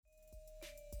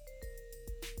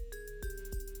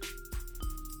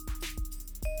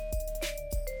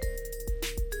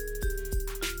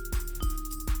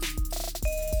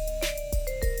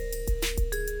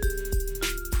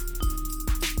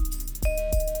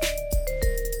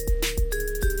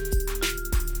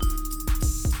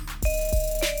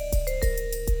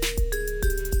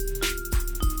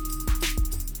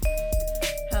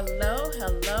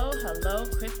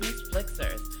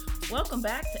Welcome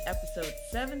back to episode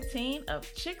 17 of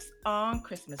Chicks on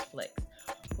Christmas Flicks,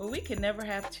 where we can never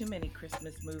have too many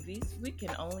Christmas movies. We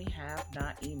can only have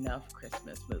not enough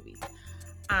Christmas movies.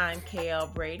 I'm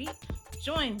KL Brady,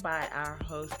 joined by our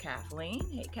host Kathleen.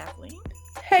 Hey, Kathleen.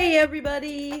 Hey,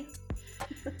 everybody.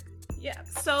 Yeah,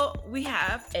 so we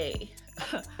have a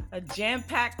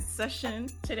jam-packed session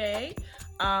today.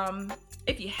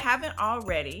 If you haven't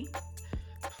already,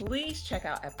 please check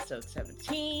out episode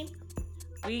 17.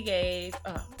 We gave,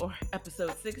 or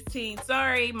episode 16.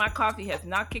 Sorry, my coffee has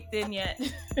not kicked in yet.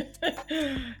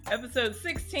 Episode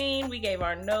 16, we gave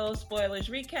our no spoilers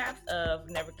recaps of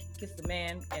Never Kissed a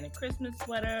Man in a Christmas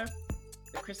Sweater,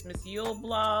 the Christmas Yule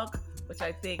blog, which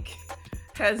I think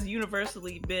has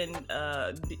universally been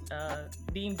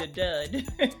deemed a dud.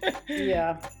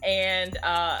 Yeah. And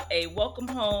a Welcome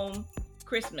Home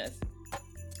Christmas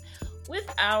with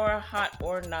our hot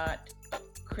or not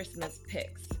Christmas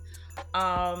picks.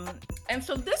 And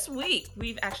so this week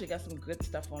we've actually got some good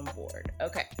stuff on board.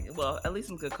 Okay, well, at least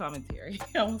some good commentary.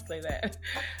 I won't say that.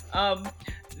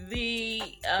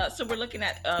 So we're looking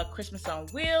at Christmas on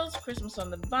Wheels, Christmas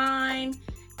on the Vine,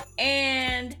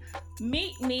 and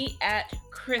Meet Me at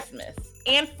Christmas.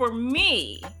 And for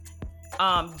me,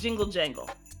 Jingle Jangle.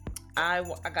 I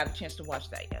got a chance to watch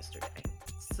that yesterday.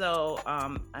 So,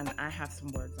 and I have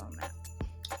some words on that.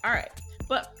 All right.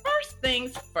 But first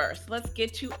things first, let's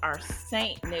get to our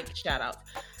Saint Nick shout outs.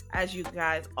 As you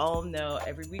guys all know,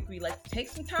 every week we like to take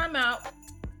some time out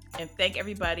and thank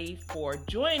everybody for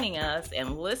joining us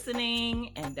and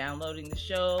listening and downloading the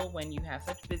show when you have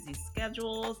such busy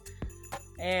schedules.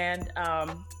 And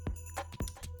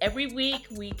every week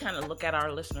we kind of look at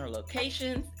our listener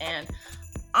locations. And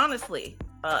honestly,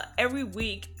 every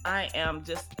week I am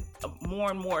just more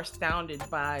and more astounded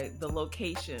by the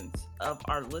locations of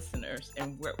our listeners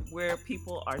and where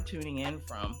people are tuning in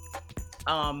from.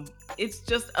 It's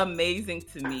just amazing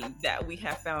to me that we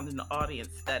have found an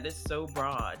audience that is so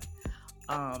broad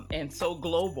and so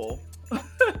global.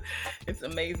 It's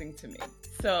amazing to me.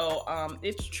 So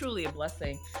it's truly a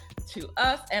blessing to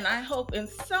us, and I hope in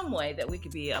some way that we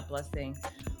could be a blessing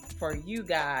for you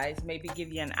guys, maybe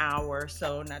give you an hour or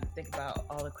so not to think about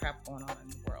all the crap going on in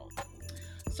the world.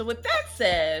 So with that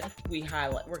said, we're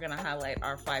going to highlight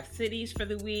our 5 cities for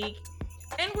the week,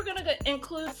 and we're going to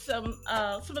include some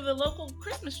of the local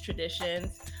Christmas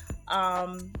traditions,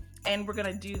 and we're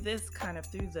going to do this kind of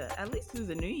at least through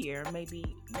the new year, maybe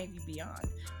beyond.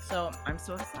 So I'm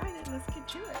so excited. Let's get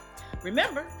to it.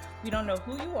 Remember, we don't know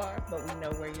who you are, but we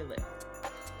know where you live.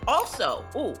 Also,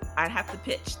 I have to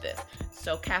pitch this.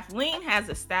 So Kathleen has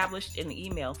established an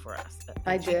email for us.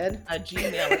 I did. A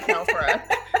Gmail account for us.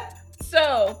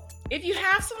 So if you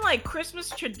have some Christmas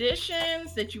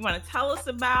traditions that you want to tell us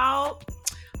about,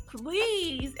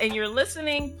 please, and you're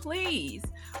listening, please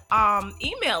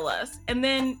email us, and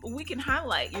then we can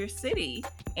highlight your city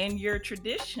and your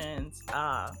traditions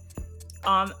on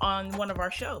one of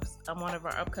our shows, on one of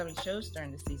our upcoming shows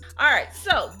during the season. All right,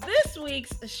 so this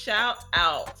week's shout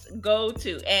outs go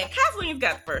to, and Kathleen's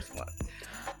got the first one.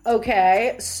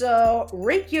 Okay, so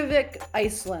Reykjavik,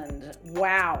 Iceland.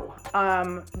 Wow.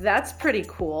 That's pretty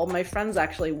cool. My friends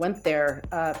actually went there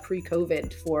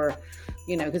pre-COVID for,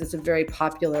 because it's a very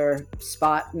popular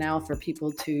spot now for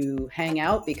people to hang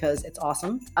out because it's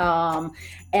awesome.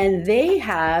 And they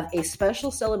have a special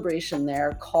celebration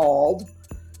there called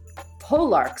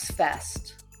Polarks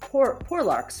Fest.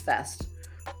 Polarks Fest.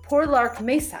 Polark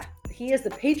Mesa. He is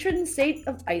the patron saint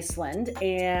of Iceland,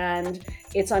 and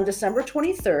it's on December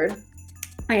 23rd.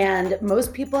 And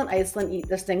most people in Iceland eat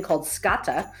this thing called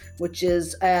skata, which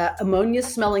is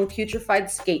ammonia-smelling putrefied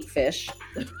skatefish.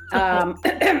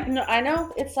 No, I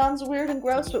know it sounds weird and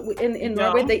gross, but in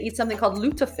Norway they eat something called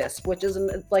lutefisk, which is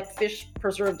like fish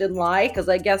preserved in lye, because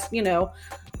I guess,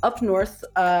 up north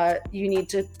you need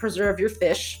to preserve your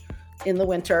fish in the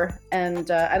winter.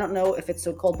 And I don't know if it's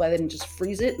so cold why they didn't just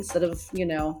freeze it instead of,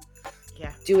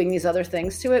 doing these other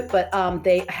things to it. But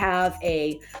they have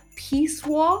a peace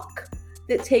walk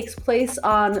that takes place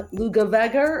on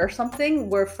Lugavegar or something,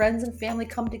 where friends and family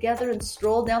come together and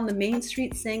stroll down the main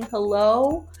street saying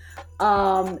hello.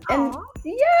 And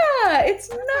yeah,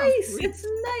 it's nice. It's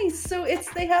nice. So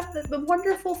they have the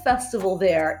wonderful festival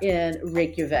there in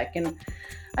Reykjavik. And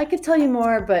I could tell you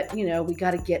more, but we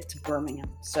got to get to Birmingham.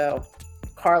 So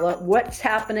Carla, what's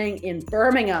happening in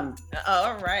Birmingham?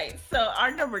 All right. So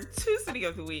our number 2 city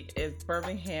of the week is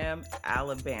Birmingham,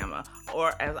 Alabama,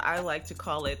 or as I like to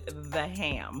call it, the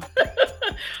Ham.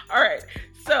 All right.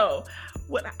 So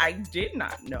what I did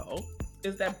not know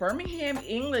is that Birmingham,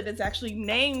 England is actually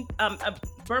named,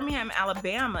 Birmingham,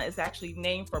 Alabama is actually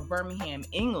named for Birmingham,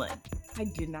 England. I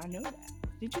did not know that.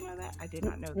 Did you know that? I did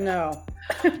not know that. No.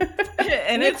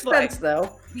 And Makes it's like, sense,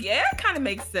 though. yeah, it kind of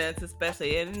makes sense,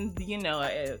 especially in,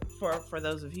 for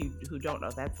those of you who don't know,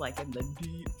 that's like in the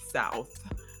deep south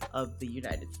of the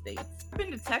United States. I've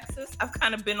been to Texas. I've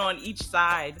kind of been on each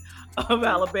side of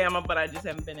Alabama, but I just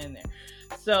haven't been in there.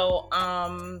 So,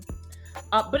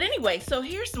 but anyway, so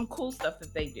here's some cool stuff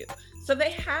that they do. So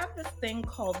they have this thing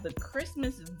called the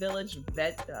Christmas Village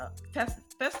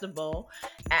Festival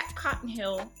at Cotton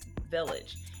Hill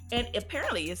Village. And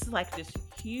apparently it's like this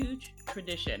huge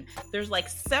tradition. There's like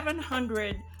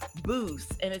 700 booths,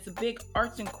 and it's a big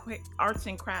arts and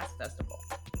crafts festival.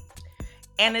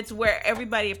 And it's where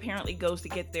everybody apparently goes to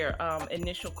get their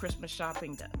initial Christmas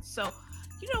shopping done. So,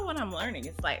 you know what I'm learning?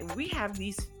 It's like we have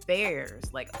these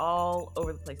fairs like all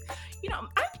over the place. You know,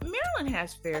 Maryland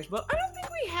has fairs, but I don't think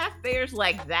we have fairs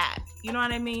like that. You know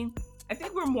what I mean? I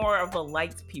think we're more of a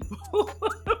lights people.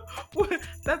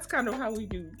 That's kind of how we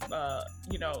do,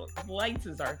 lights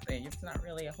is our thing. It's not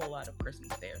really a whole lot of Christmas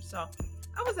fairs. So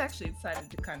I was actually excited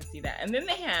to kind of see that. And then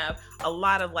they have a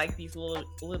lot of like these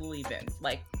little events.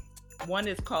 Like one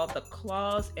is called the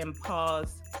Claus and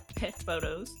Paws Pet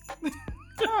Photos.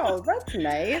 Oh, that's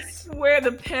nice. Where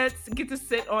the pets get to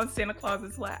sit on Santa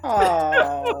Claus's lap.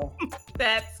 Oh,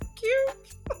 that's cute.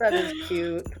 That is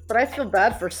cute. But I feel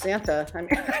bad for Santa. I mean,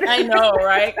 I know,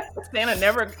 right? Santa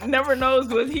never knows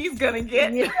what he's gonna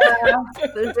get. Yeah,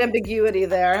 there's ambiguity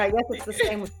there. I guess it's the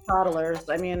same with toddlers.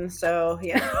 I mean, so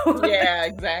Yeah,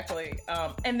 exactly.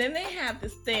 And then they have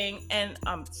this thing, and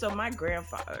so my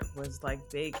grandfather was like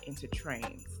big into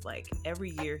trains. Like every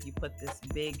year he put this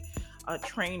big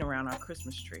train around our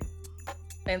Christmas tree.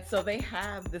 And so they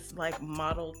have this like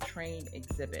model train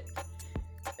exhibit.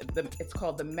 It's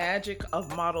called The Magic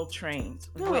of Model Trains.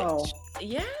 Oh,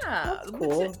 that's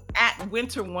cool. At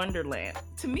Winter Wonderland.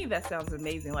 To me, that sounds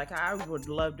amazing. Like I would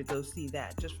love to go see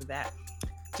that just for that.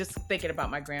 Just thinking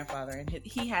about my grandfather, and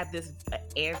he had this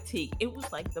antique. It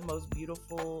was like the most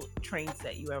beautiful train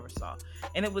set you ever saw,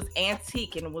 and it was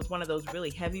antique, and it was one of those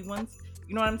really heavy ones.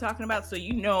 You know what I'm talking about? So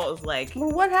it was like. Well,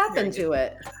 what happened to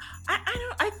it?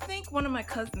 I think one of my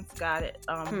cousins got it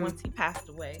once he passed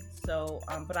away. So,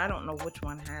 but I don't know which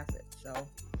one has it. So,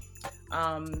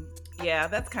 yeah,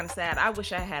 that's kind of sad. I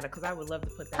wish I had it because I would love to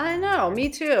put that. I know, me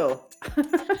too.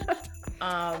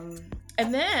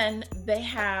 And then they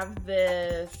have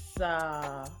this.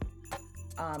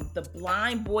 The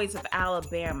Blind Boys of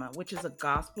Alabama, which is a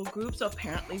gospel group. So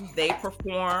apparently they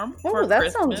perform. Oh, that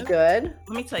Christmas. Sounds good.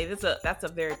 Let me tell you, that's a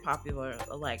very popular.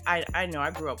 Like I know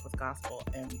I grew up with gospel,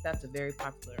 and that's a very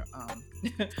popular.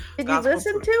 Did you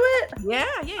listen group. To it? Yeah.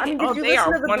 I mean, did you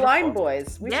listen to the wonderful. Blind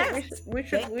Boys? We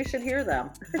should hear them.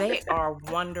 They are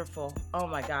wonderful. Oh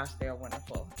my gosh, they are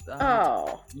wonderful.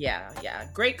 Yeah,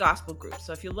 great gospel group.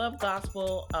 So if you love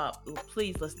gospel,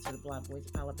 please listen to the Blind Boys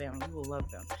of Alabama. You will love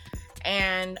them.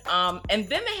 And then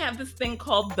they have this thing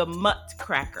called the Mutt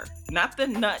Cracker, not the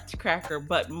Nutcracker,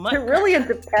 but Mutt. They're really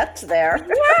into pets there.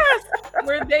 Yes,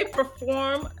 where they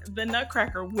perform the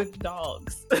Nutcracker with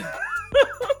dogs.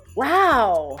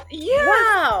 Wow. Yes.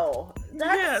 Wow.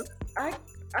 That's I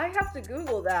have to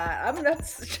Google that. I'm gonna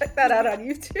check that out on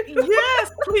YouTube.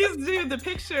 Yes, please do. The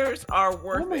pictures are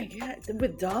worth it. Oh my God,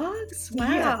 with dogs?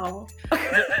 Wow.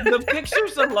 Yeah. The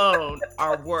pictures alone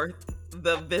are worth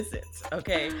the visit.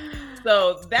 Okay,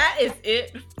 so that is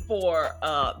it for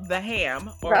the Ham.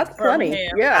 That's funny.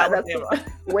 Ham, yeah, Alabama.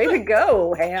 That's way to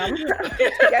go, Ham. You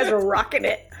guys are rocking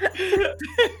it.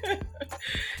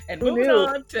 And moving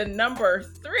on to number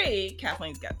 3,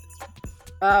 Kathleen's got this one.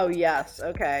 Oh yes.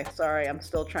 Okay. Sorry, I'm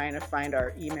still trying to find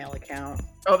our email account.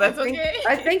 Oh, that's okay.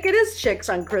 I think it is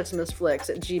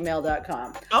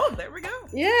chicksonchristmasflicks@gmail.com. Oh, there we go.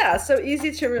 Yeah, so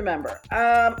easy to remember.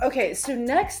 Okay, so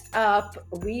next up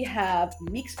we have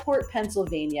Meeksport,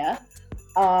 Pennsylvania,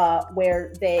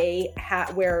 where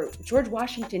where George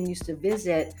Washington used to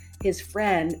visit his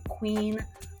friend Queen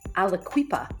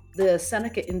Aliquippa, the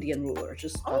Seneca Indian ruler.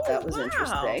 Just thought that was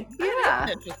interesting. That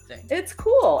is interesting. It's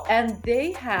cool. And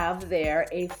they have there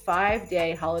a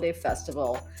 5-day holiday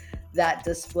festival that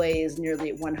displays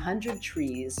nearly 100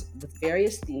 trees with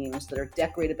various themes that are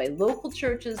decorated by local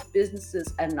churches,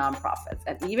 businesses, and nonprofits.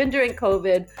 And even during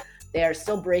COVID, they are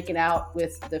still breaking out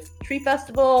with the tree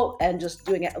festival and just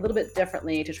doing it a little bit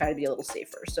differently to try to be a little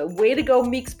safer. So way to go,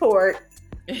 Meeksport.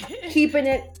 Keeping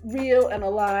it real and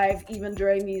alive even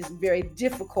during these very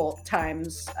difficult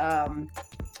times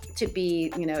to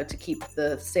keep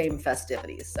the same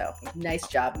festivities. So nice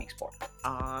job, Meeksport.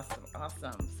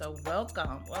 Awesome. So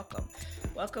welcome,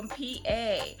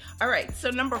 PA. All right,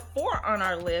 so number 4 on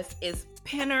our list is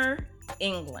Pinner,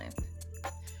 England.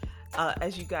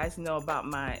 As you guys know about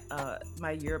my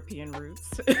European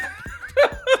roots.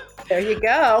 There you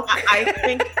go.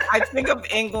 I think of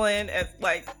England as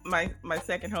like my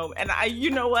second home, and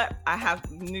you know what? I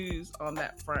have news on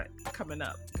that front coming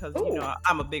up because you know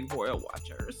I'm a big royal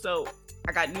watcher, so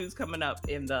I got news coming up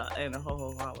in the Ho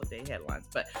Ho Holiday headlines,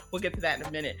 but we'll get to that in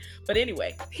a minute. But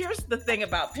anyway, here's the thing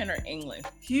about Pinner, England.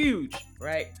 Huge,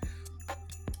 right?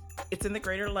 It's in the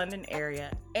Greater London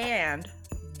area, and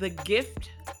the gift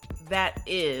that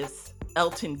is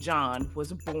Elton John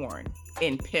was born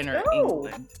in Pinner,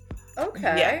 England.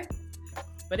 Okay. Yeah.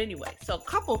 But anyway, so a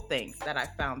couple things that I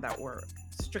found that were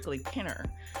strictly Pinner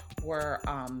were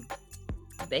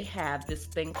they have this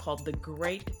thing called the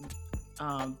Great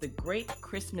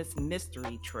Christmas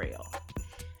Mystery Trail,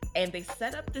 and they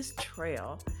set up this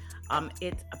trail.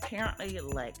 It's apparently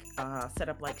like set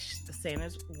up like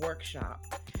Santa's workshop,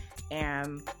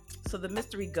 and so the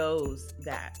mystery goes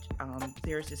that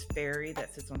there's this fairy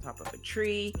that sits on top of a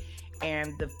tree,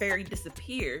 and the fairy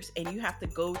disappears, and you have to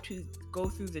go through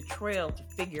the trail to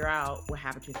figure out what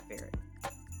happened to the fairy.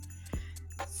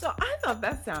 So I thought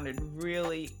that sounded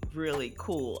really, really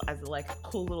cool as like a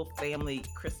cool little family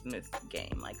Christmas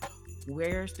game. Like,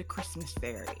 where's the Christmas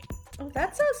fairy? Oh,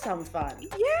 that does sound fun.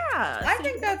 Yeah. I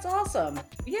think that's awesome.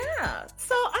 Yeah.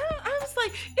 So I was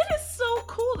like, it is so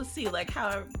cool to see like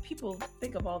how people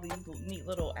think of all these neat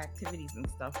little activities and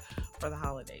stuff for the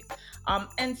holidays.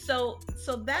 And so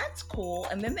that's cool.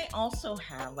 And then they also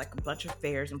have like a bunch of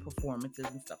fairs and performances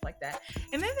and stuff like that.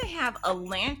 And then they have a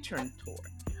lantern tour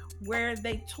where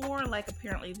they tour, like,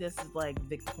 apparently this is like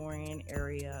Victorian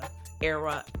era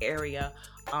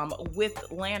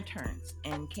with lanterns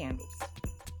and candles.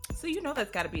 So you know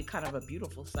that's got to be kind of a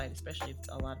beautiful sight, especially if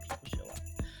a lot of people show up.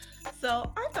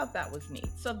 So I thought that was neat.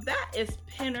 So that is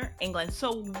Pinner, England.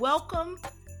 So welcome,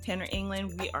 Pinner,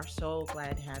 England. We are so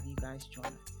glad to have you guys join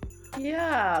us.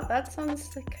 Yeah, that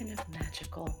sounds like kind of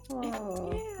magical.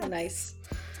 Oh, yeah. Nice.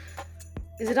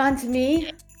 Is it on to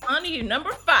me? On to you,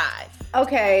 number 5.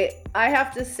 Okay, I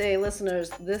have to say, listeners,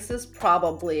 this is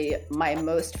probably my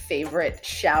most favorite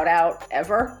shout out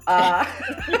ever.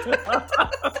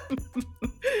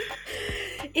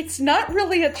 It's not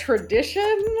really a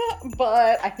tradition,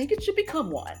 but I think it should become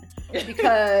one.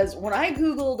 Because when I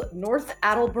Googled North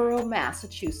Attleboro,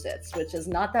 Massachusetts, which is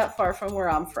not that far from where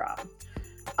I'm from,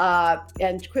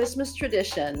 and Christmas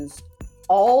traditions,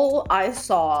 all I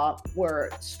saw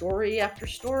were story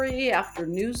after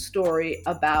news story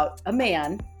about a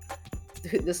man,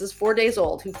 this is 4 days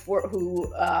old,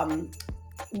 who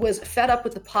was fed up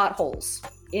with the potholes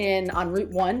on Route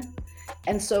 1.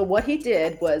 And so what he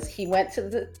did was he went to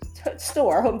the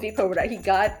store, Home Depot, where he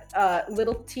got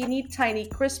little teeny tiny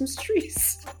Christmas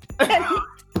trees. And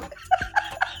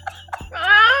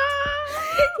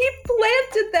he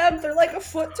planted them. They're like a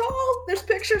foot tall. There's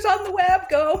pictures on the web.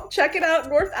 Go check it out.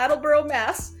 North Attleboro,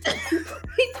 Mass.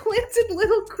 He planted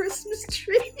little Christmas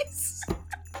trees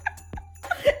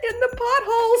in the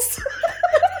potholes.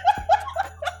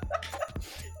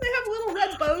 They have little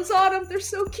red bows on them. They're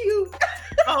so cute.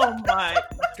 Oh my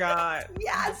God.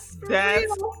 Yes. That's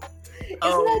real. Isn't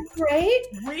that great?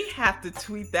 We have to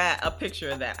tweet a picture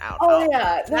of that out. Oh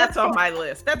yeah. That's on my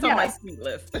list. That's on my sweet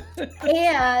list.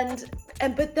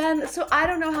 But then, so I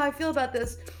don't know how I feel about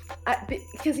this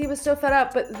because he was so fed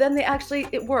up, but then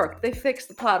it worked. They fixed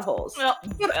the potholes. So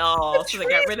they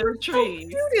got rid of the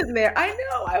trees. So cute in there. I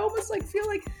know. I almost feel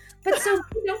like, but so,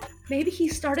 maybe he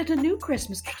started a new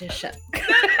Christmas tradition.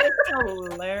 That's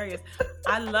hilarious.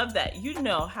 I love that. You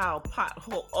know how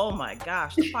oh my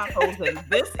gosh, the potholes in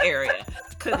this area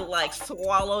could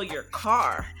swallow your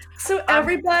car. So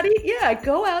everybody,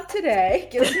 go out today,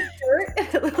 get a shirt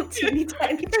and a little teeny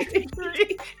tiny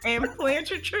tree. And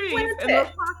plant your trees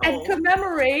and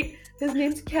commemorate. His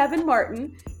name's Kevin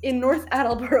Martin in North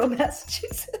Attleboro,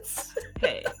 Massachusetts.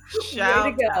 Hey,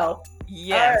 shout out.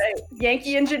 Yes. All right.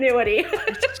 Yankee ingenuity.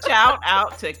 Shout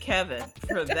out to Kevin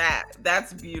for that.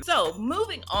 That's beautiful. So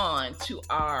moving on to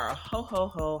our Ho Ho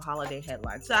Ho holiday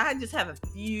headlines. So I just have a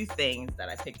few things that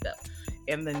I picked up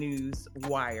in the news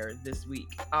wire this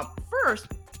week. First,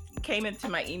 came into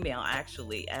my email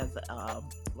actually as a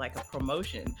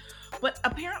promotion, but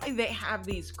apparently they have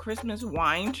these Christmas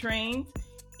wine trains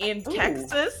in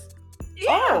Texas. Yeah.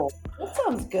 Oh, that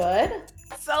sounds good.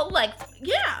 So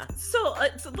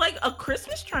it's like a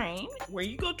Christmas train where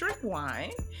you go drink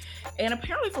wine, and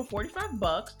apparently for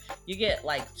 $45 you get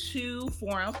 2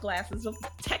 4-ounce glasses of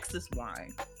Texas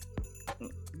wine,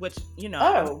 which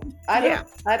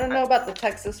I don't know about the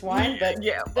Texas wine, but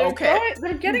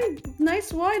they're getting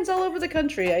nice wines all over the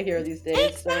country, I hear, these days.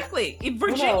 Exactly. So.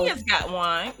 Virginia's got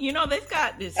wine. They've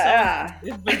got this.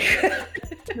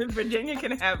 Virginia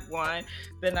can have wine,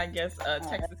 then I guess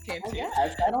Texas can too.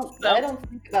 Yes, I don't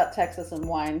think about Texas and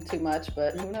wine too much,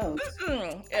 but who knows?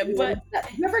 But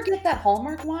you ever get that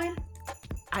Hallmark wine?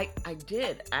 I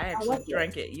did. I actually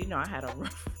drank it. You know, I had a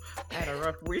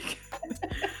rough week.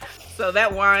 So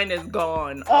that wine is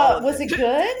gone. Was it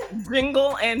good?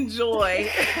 Jingle and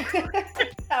Joy.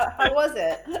 How was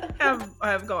it?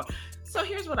 have gone. So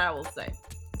here's what I will say.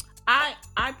 I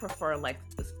prefer like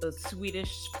the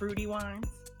Swedish fruity wines.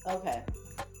 Okay.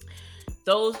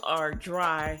 Those are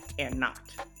dry and not.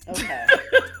 Okay.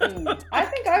 I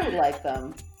think I would like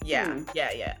them. Yeah.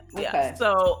 Okay.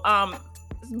 So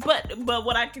but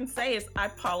what I can say is I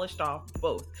polished off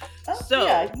both. Oh, so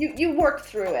yeah, you worked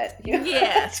through it.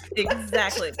 Yes,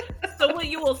 exactly. So what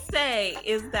you will say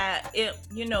is that it,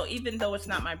 you know, even though it's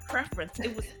not my preference,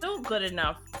 it was still good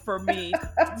enough for me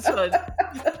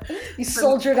you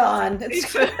soldiered on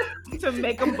to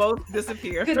make them both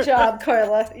disappear. Good job,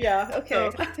 Carla. Yeah.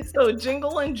 Okay. So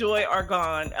Jingle and Joy are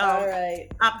gone. All right.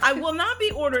 I will not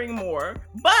be ordering more,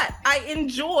 but I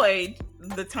enjoyed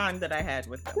the time that I had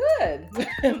with them. Good.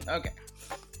 Okay.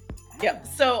 Yeah.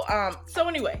 So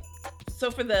anyway, so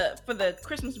for the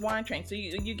Christmas wine train, so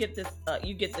you get this,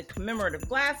 you get the commemorative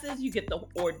glasses, you get the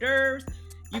hors d'oeuvres,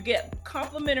 you get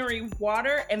complimentary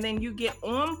water, and then you get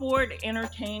onboard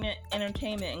entertainment,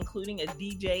 including a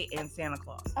DJ and Santa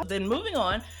Claus. Then moving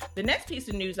on, the next piece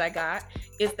of news I got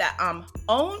is that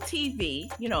OWN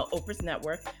TV, you know, Oprah's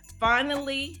network,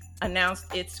 finally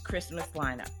announced its Christmas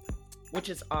lineup, which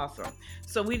is awesome.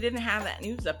 So we didn't have that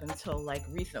news up until like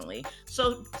recently.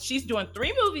 So she's doing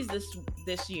 3 movies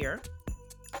this year.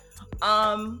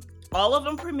 All of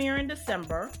them premiere in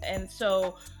December. And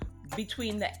so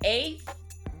between the 8th,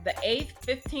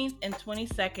 15th, and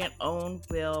 22nd, OWN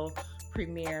will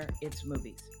premiere its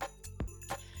movies.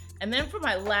 And then for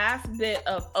my last bit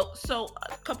of, so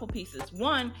a couple pieces.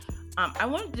 One, I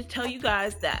wanted to tell you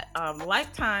guys that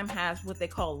Lifetime has what they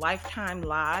call Lifetime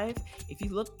Live. If you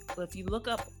look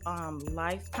up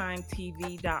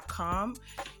lifetimetv.com,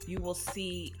 you will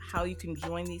see how you can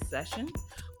join these sessions.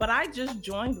 But I just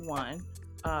joined one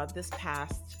this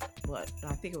past, I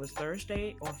think it was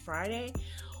Thursday or Friday,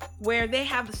 where they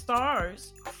have the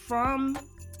stars from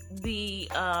the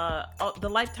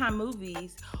Lifetime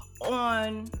movies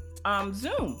on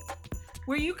Zoom,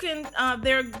 where you can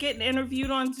they're getting interviewed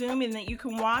on Zoom, and that you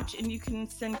can watch and you can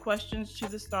send questions to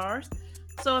the stars.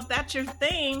 So if that's your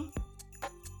thing,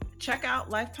 check out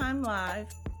Lifetime Live,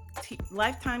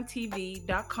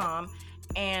 lifetimetv.com,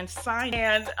 and sign.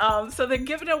 And so they're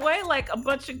giving away like a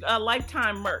bunch of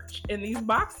Lifetime merch in these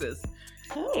boxes.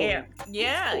 Oh, yeah.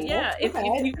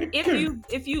 Okay.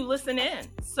 If you listen in.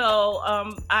 So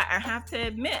I have to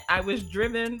admit, I was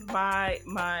driven by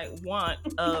my want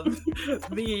of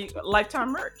the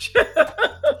Lifetime merch.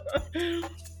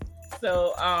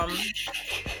 So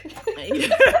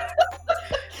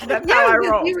that's how I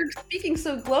roll. You were speaking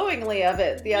so glowingly of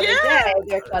it the other day.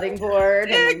 Their cutting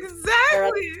board, and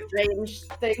exactly, strange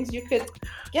things you could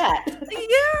get.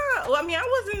 Yeah, well, I mean,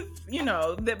 I wasn't, you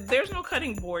know, there's no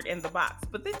cutting board in the box,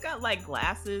 but they've got like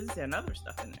glasses and other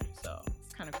stuff in there, so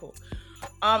it's kind of cool.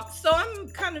 So I'm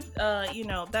kind of, you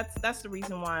know, that's the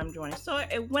reason why I'm joining. So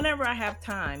whenever I have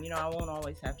time, you know, I won't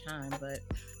always have time, but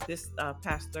this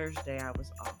past Thursday I was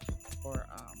off for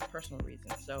personal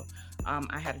reasons, so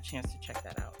I had a chance to check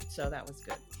that out. So that was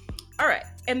good. All right,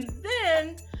 and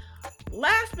then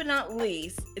last but not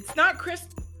least, it's not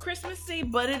Christmassy,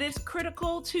 but it is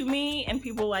critical to me and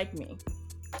people like me.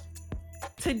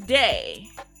 Today,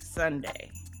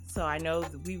 Sunday. So I know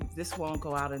this won't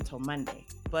go out until Monday.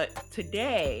 But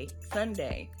today,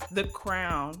 Sunday, The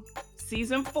Crown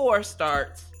season 4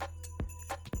 starts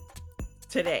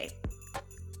today.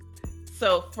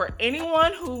 So for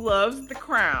anyone who loves The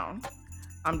Crown,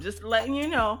 I'm just letting you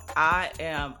know, I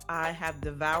have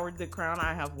devoured The Crown.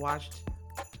 I have watched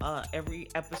every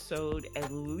episode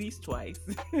at least twice,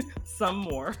 some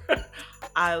more.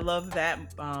 I love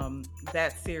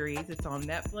that series. It's on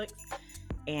Netflix,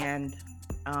 and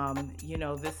you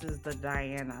know, this is the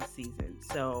Diana season,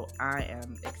 so I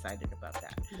am excited about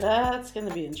that. That's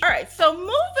gonna be interesting. All right, so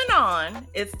moving on,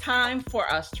 it's time for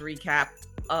us to recap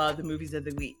the movies of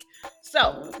the week.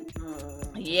 So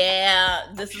yeah,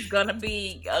 this is gonna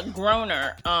be a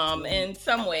groaner in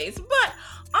some ways, but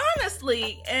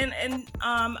honestly, and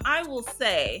I will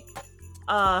say,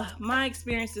 my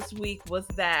experience this week was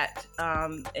that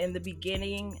in the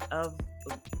beginning of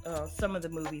some of the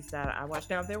movies that I watched,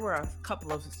 now there were a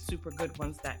couple of super good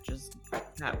ones that just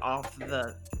got off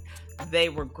the they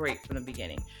were great from the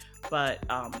beginning. But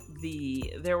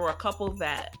there were a couple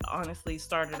that honestly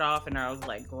started off and I was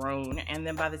like grown, and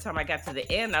then by the time I got to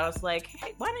the end I was like,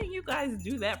 hey, why didn't you guys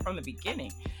do that from the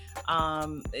beginning?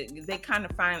 They kind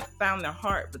of found their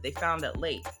heart, but they found it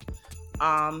late.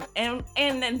 And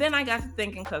then I got to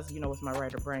thinking, because with my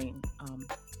writer brain,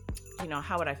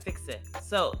 how would I fix it?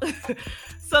 So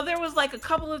so there was like a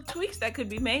couple of tweaks that could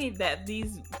be made, that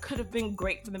these could have been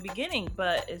great from the beginning,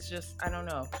 but it's just, I don't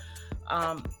know.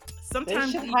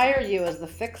 Sometimes they should hire you as the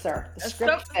fixer, the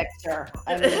script fixer.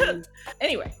 I mean...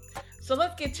 Anyway, so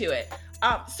let's get to it.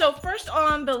 So first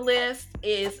on the list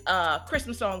is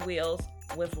Christmas on Wheels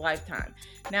with Lifetime.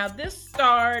 Now this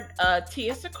starred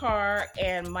Tia Sakkar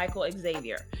and Michael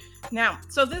Xavier. Now,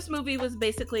 so this movie was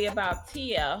basically about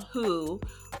Tia, who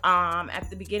at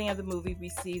the beginning of the movie we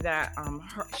see that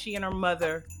she and her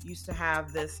mother used to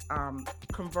have this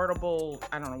convertible,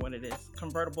 I don't know what it is,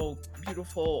 convertible,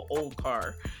 beautiful old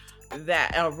car,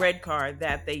 that a red car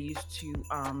that they used to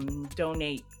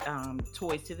donate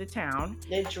toys to the town.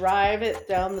 They drive it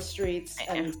down the streets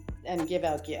and give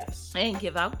out gifts. Yeah.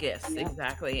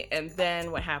 Exactly. And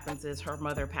then what happens is her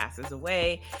mother passes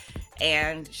away,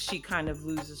 and she kind of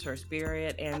loses her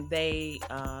spirit, and they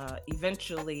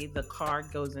eventually the car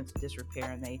goes into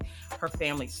disrepair, and her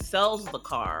family sells the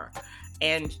car.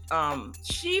 And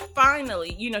she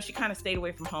finally, she kind of stayed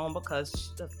away from home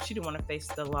because she didn't want to face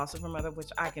the loss of her mother, which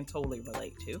I can totally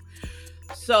relate to.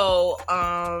 So,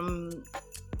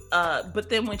 but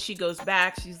then when she goes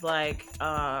back, she's like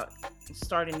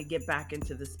starting to get back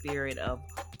into the spirit of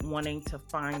wanting to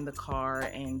find the car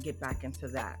and get back into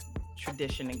that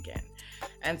tradition again.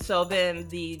 And so then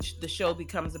the show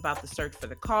becomes about the search for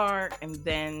the car, and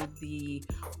then the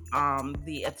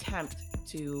attempt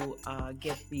to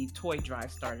get the toy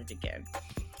drive started again.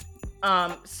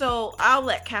 So I'll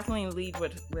let Kathleen lead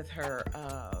with her.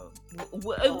 You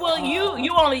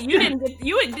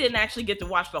didn't actually get to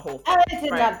watch the whole thing. I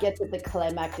did not get to the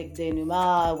climactic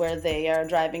denouement where they are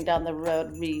driving down the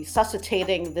road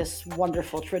resuscitating this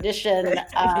wonderful tradition,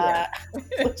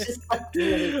 which is like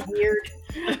really weird.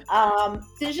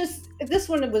 This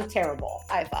one was terrible,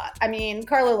 I thought. I mean,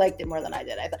 Carla liked it more than I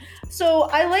did, I thought. So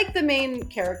I like the main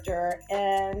character,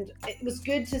 and it was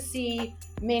good to see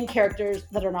main characters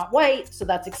that are not white, so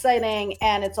that's exciting.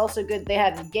 And it's also good they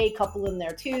had a gay couple in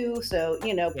there too, so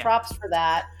props for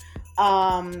that.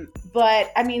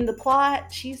 But I mean, the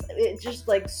plot, it's just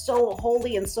like so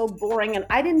holy and so boring, and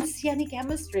I didn't see any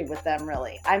chemistry with them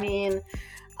really. I mean,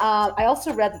 I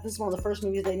also read that this is one of the first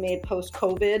movies they made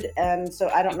post-COVID, and so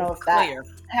I don't know if that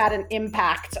had an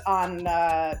impact on,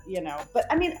 But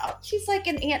I mean, she's like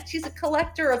she's a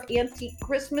collector of antique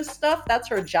Christmas stuff. That's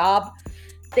her job.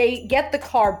 They get the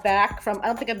car back from, I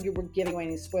don't think we're giving away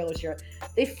any spoilers here.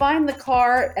 They find the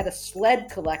car at a sled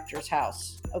collector's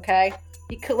house, okay?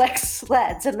 He collects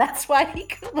sleds, and that's why he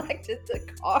collected the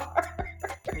car.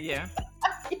 Yeah.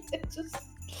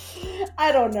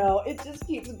 I don't know. It just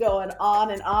keeps going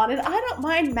on. And I don't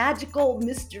mind magical,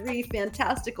 mystery,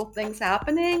 fantastical things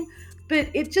happening, but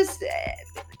it just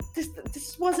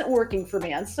this wasn't working for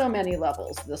me on so many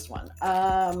levels, this one.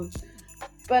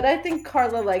 But I think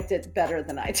Carla liked it better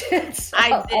than I did. So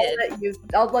I did.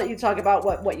 I'll let you talk about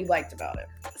what you liked about it.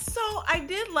 So I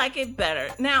did like it better.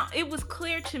 Now, it was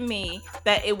clear to me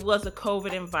that it was a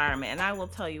COVID environment, and I will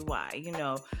tell you why.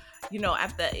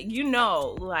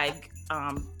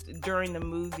 During the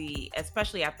movie,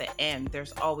 especially at the end,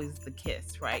 there's always the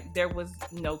kiss, right? There was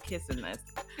no kiss in this.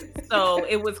 So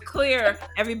it was clear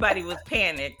everybody was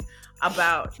panicked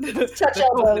about the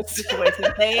COVID situation.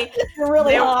 You're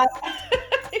really hot.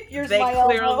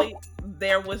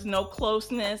 There was no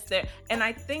closeness there. And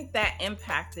I think that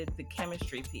impacted the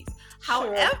chemistry piece.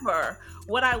 Sure. However,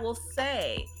 what I will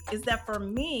say is that for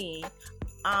me,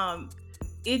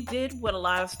 it did what a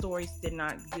lot of stories did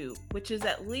not do, which is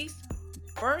at least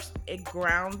first it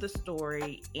ground the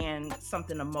story in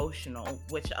something emotional,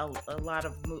 which a lot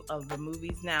of the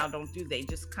movies now don't do. They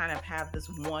just kind of have this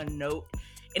one note,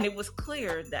 and it was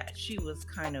clear that she was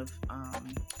kind of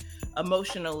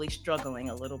emotionally struggling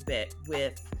a little bit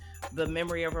with the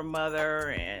memory of her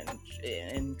mother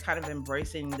and kind of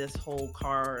embracing this whole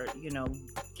car,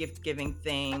 gift giving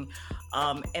thing,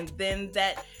 and then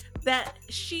that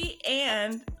she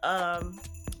and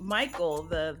Michael,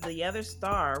 the other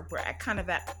star, were at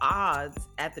odds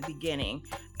at the beginning,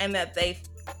 and that they,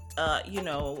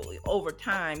 over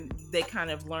time they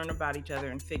kind of learn about each other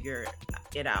and figure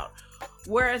it out.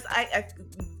 Whereas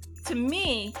to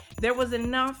me, there was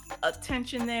enough a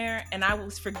tension there, and I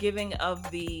was forgiving of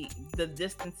the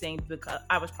distancing, because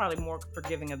I was probably more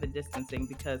forgiving of the distancing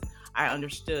because I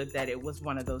understood that it was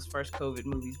one of those first COVID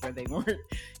movies where they weren't,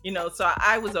 so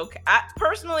I was okay.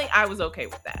 I was okay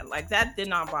with that. Like, that did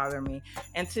not bother me.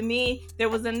 And to me, there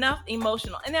was enough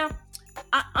emotional. And now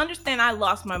I understand I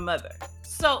lost my mother.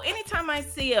 So anytime I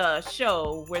see a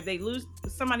show where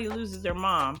somebody loses their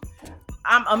mom,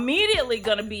 I'm immediately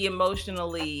going to be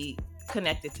emotionally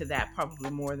connected to that, probably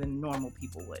more than normal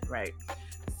people would, right?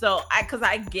 So because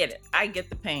I get it. I get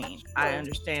the pain. I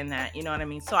understand that. You know what I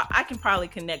mean? So I can probably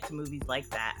connect to movies like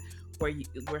that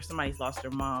where somebody's lost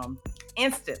their mom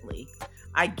instantly.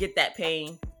 I get that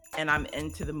pain, and I'm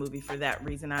into the movie for that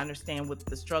reason. I understand what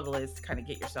the struggle is to kind of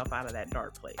get yourself out of that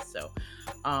dark place. So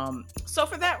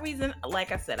for that reason,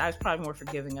 like I said, I was probably more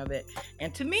forgiving of it.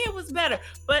 And to me, it was better.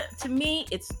 But to me,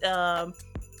 it's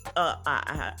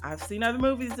I've seen other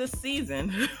movies this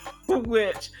season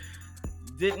which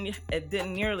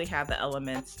didn't nearly have the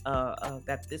elements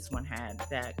that this one had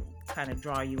that kind of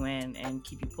draw you in and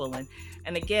keep you pulling.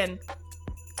 And again,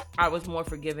 I was more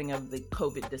forgiving of the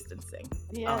COVID distancing.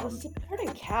 Yeah, the supporting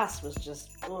cast was just,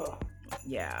 ugh.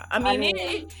 Yeah, I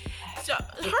mean, so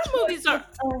her movies are,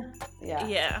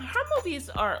 her movies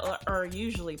are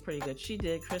usually pretty good. She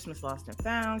did Christmas Lost and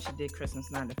Found. She did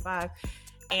Christmas 9 to 5,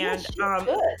 and she's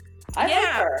good.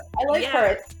 I like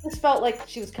her. It just felt like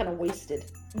she was kind of wasted.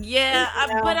 Yeah,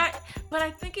 but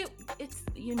I think it's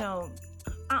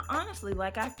honestly,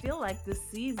 like, I feel like this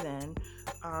season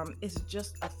is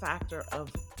just a factor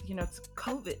of, it's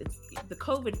COVID. It's the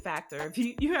COVID factor. If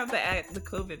you have the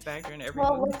COVID factor in every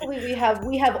movie. Luckily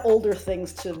we have older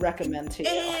things to recommend to you.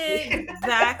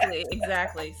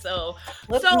 Exactly. So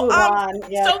let's move on.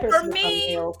 Yeah, so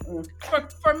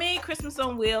Christmas for me, Christmas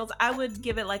on Wheels, I would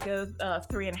give it like a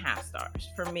 3.5 stars.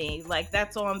 For me, like,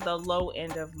 that's on the low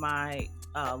end of my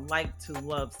like to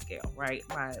love scale, right?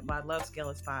 My love scale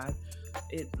is 5.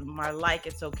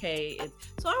 It's okay.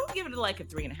 So I would give it like a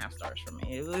 3.5 stars for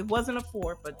me. It wasn't a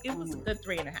 4, but it was a good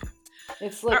 3.5.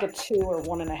 It's like a 2 or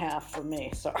 1.5 for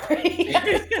me. Sorry.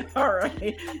 All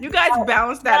right, you guys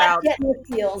balance that out. Getting the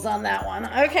feels on that one.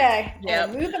 Okay. Yeah.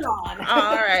 Moving on.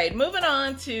 All right, moving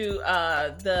on to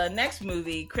the next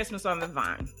movie, Christmas on the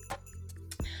Vine.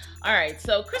 All right,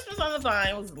 so Christmas on the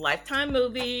Vine was a Lifetime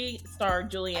movie,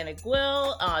 starred Juliana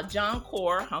Guill, John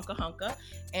Core, Hunka Hunka,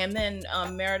 and then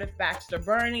Meredith Baxter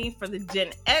Birney. For the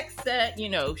Gen X set,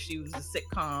 she was a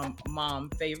sitcom mom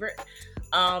favorite.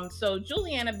 So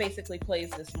Juliana basically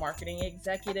plays this marketing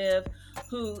executive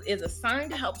who is assigned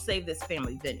to help save this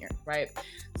family vineyard, right?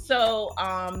 So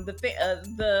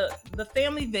the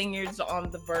family vineyard's on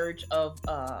the verge of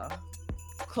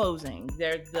closing.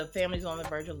 The family's on the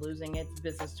verge of losing its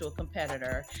business to a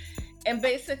competitor, and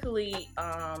basically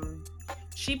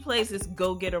she plays this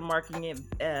go-getter marketing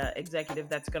executive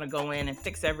that's going to go in and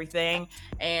fix everything,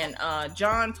 and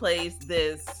John plays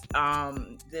this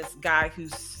guy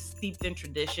who's steeped in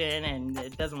tradition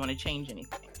and doesn't want to change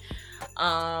anything.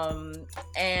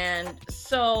 And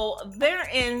so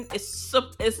therein is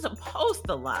supposed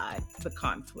to lie the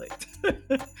conflict.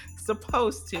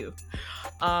 Supposed to.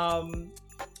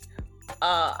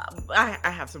 I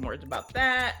have some words about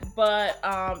that, but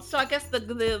so I guess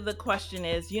the question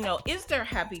is, is there a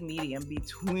happy medium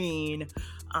between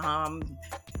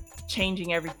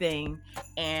changing everything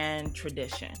and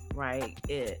tradition, right?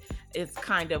 It's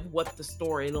kind of what the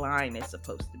storyline is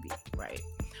supposed to be, right?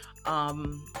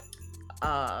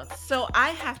 So I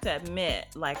have to admit,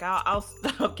 like, I'll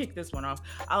kick this one off.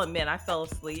 I'll admit I fell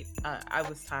asleep. I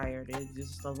was tired. It was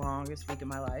just the longest week of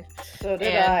my life. So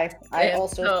did I. I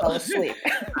also fell asleep.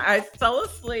 I fell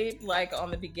asleep like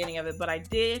on the beginning of it, but I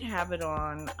did have it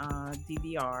on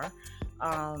DVR.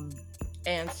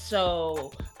 And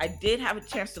so I did have a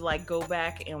chance to like go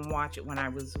back and watch it when I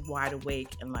was wide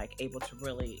awake and like able to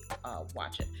really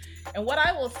watch it. And what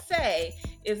I will say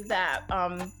is that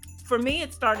for me,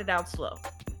 it started out slow.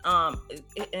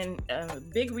 And a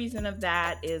big reason of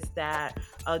that is that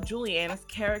Juliana's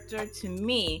character, to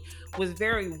me, was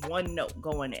very one note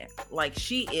going in. Like,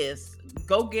 she is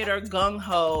go-getter,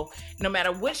 gung-ho. No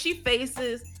matter what she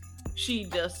faces, she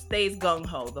just stays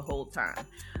gung-ho the whole time.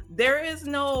 There is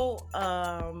no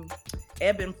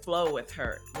ebb and flow with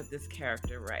her, with this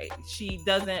character, right? She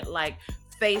doesn't like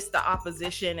face the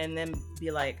opposition and then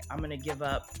be like, I'm gonna give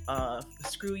up,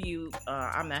 screw you,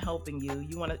 I'm not helping you.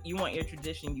 You want your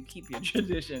tradition, you keep your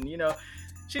tradition, you know.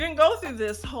 She didn't go through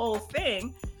this whole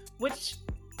thing, which,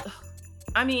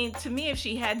 I mean, to me, if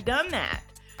she had done that,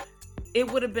 it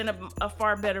would have been a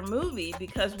far better movie,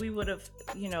 because we would have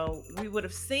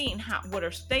seen what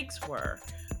her stakes were.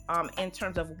 in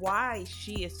terms of why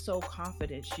she is so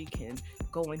confident she can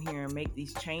go in here and make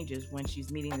these changes when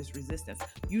she's meeting this resistance.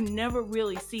 You never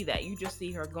really see that. You just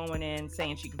see her going in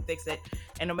saying she can fix it,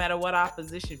 and no matter what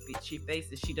opposition she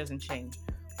faces, she doesn't change.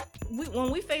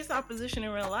 When we face opposition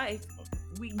in real life,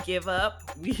 we give up,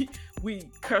 we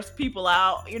curse people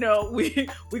out, we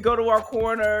go to our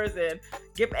corners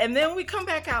and then we come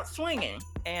back out swinging.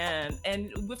 And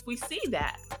if we see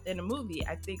that in a movie,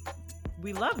 I think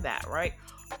we love that, right?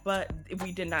 But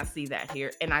we did not see that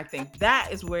here, and I think that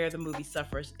is where the movie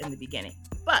suffers in the beginning.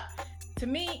 But to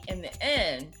me, in the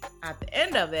end, at the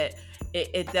end of it,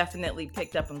 it definitely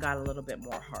picked up and got a little bit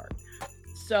more heart.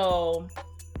 So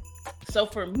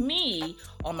for me,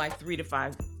 on my 3 to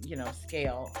 5,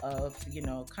 scale of,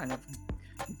 kind of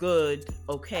good,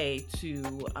 okay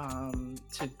to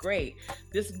great,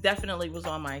 this definitely was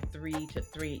on my 3 to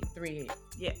 3.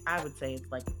 Yeah, I would say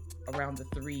it's like around the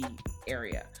 3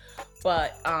 area.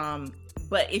 But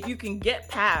if you can get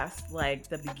past like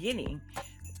the beginning,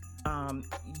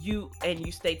 you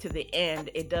stay to the end,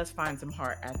 it does find some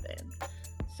heart at the end.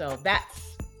 So that's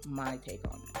my take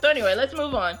on it. So anyway, let's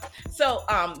move on. So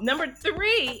number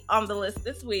 3 on the list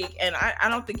this week, and I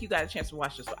don't think you got a chance to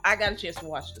watch this one. I got a chance to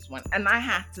watch this one, and I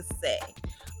have to say,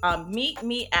 Meet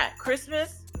Me at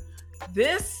Christmas.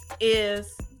 This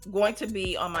is going to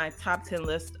be on my top 10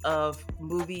 list of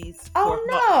movies. Oh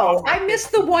no, I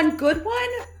missed the one good one.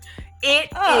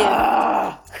 It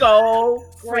is so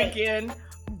freaking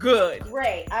good.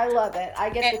 Great. I love it. I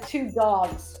get the 2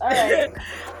 dogs. All right.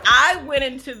 I went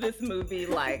into this movie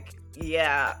like,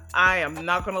 yeah, I am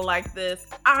not going to like this.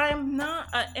 I'm not,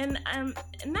 and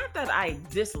not that I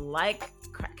dislike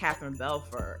Catherine Bell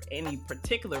for any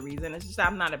particular reason. It's just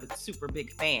I'm not a super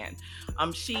big fan.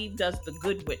 She does the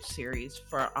Good Witch series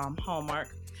for Hallmark,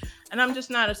 and I'm just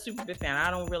not a super big fan.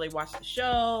 I don't really watch the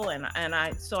show,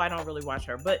 so I don't really watch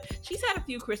her. But she's had a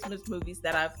few Christmas movies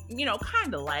that I've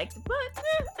kind of liked, but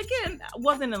again,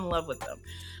 wasn't in love with them.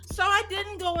 So I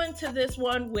didn't go into this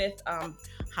one with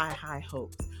high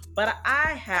hopes. But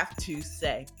I have to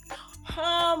say,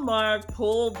 Hallmark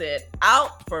pulled it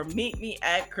out for Meet Me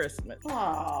at Christmas.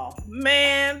 Oh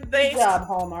man, good job,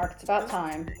 Hallmark. It's about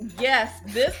time. Yes,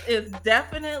 this is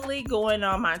definitely going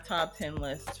on my top 10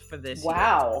 list for this year.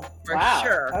 Wow, for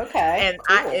sure. Okay, and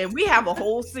cool. And we have a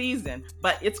whole season,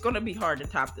 but it's going to be hard to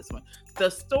top this one. The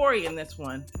story in this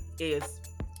one is,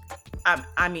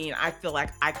 I feel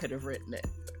like I could have written it.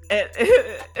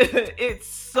 It's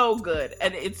so good,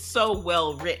 and it's so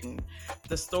well written.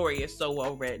 The story is so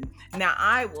well written. Now,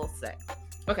 I will say,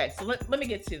 okay, so let me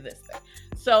get to this thing.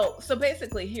 So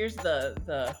basically, here's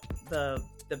the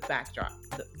backdrop,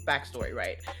 the backstory,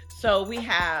 right? So we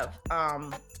have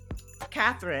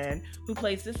Catherine, who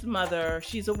plays this mother.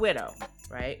 She's a widow,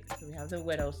 right? So we have the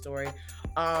widow story.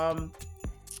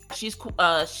 She's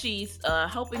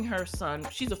helping her son.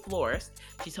 She's a florist.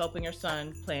 She's helping her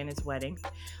son plan his wedding.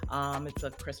 It's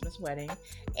a Christmas wedding,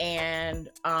 and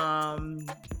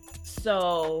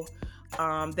so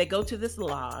they go to this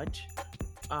lodge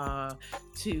to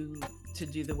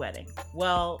do the wedding.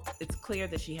 Well, it's clear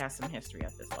that she has some history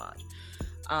at this lodge.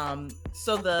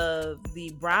 So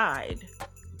the bride,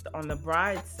 on the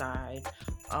bride's side,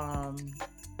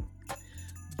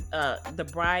 the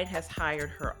bride has hired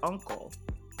her uncle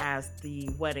as the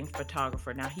wedding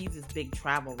photographer. Now, he's this big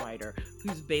travel writer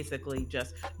who's basically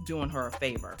just doing her a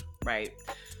favor, right?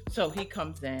 So he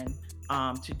comes in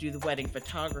to do the wedding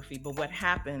photography, but what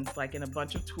happens, like in a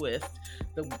bunch of twists,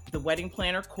 the wedding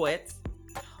planner quits.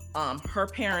 Her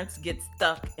parents get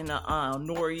stuck in a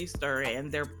nor'easter,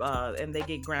 and they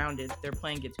get grounded. Their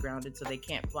plane gets grounded, so they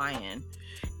can't fly in.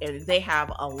 And they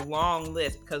have a long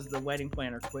list because the wedding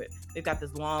planner quit. They've got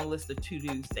this long list of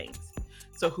to-do things.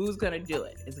 So who's going to do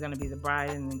it? Is it going to be the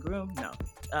bride and the groom? No.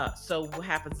 So what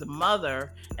happens? The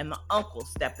mother and the uncle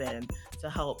step in to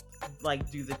help,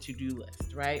 like, do the to-do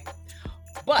list, right?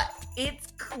 But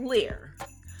it's clear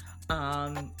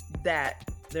that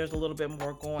there's a little bit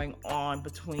more going on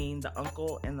between the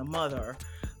uncle and the mother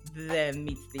than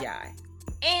meets the eye.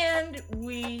 And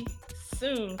we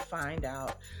soon find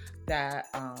out that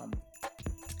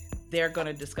they're going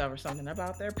to discover something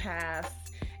about their past.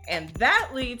 And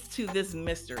that leads to this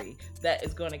mystery that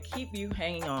is going to keep you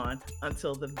hanging on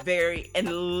until the very end.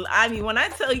 I mean, when I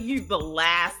tell you the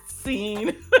last scene,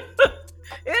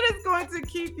 it is going to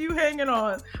keep you hanging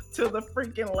on till the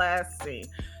freaking last scene.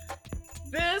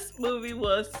 This movie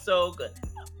was so good.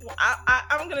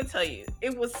 I'm going to tell you,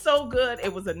 it was so good.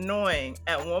 It was annoying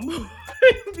at one point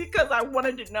because I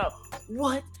wanted to know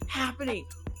what's happening.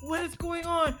 What is going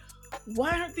on?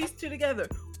 Why aren't these two together?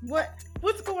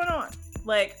 What's going on?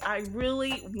 Like, I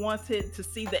really wanted to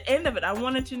see the end of it. I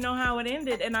wanted to know how it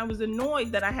ended, and I was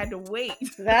annoyed that I had to wait.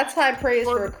 That's high praise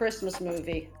for a Christmas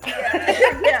movie.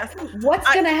 Yes.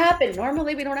 What's going to happen?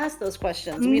 Normally, we don't ask those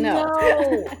questions. We know.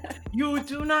 No, you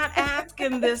do not ask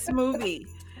in this movie.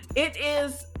 It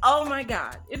is, oh my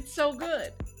God, it's so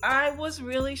good. I was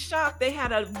really shocked. They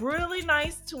had a really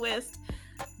nice twist.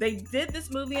 They did this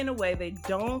movie in a way they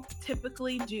don't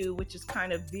typically do, which is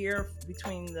kind of veer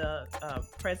between the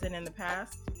present and the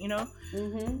past, you know?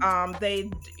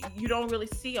 Mm-hmm. You don't really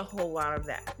see a whole lot of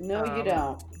that. No, you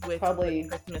don't. With probably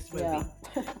Christmas movie.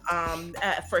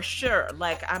 Yeah. For sure.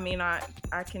 Like, I mean, I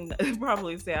can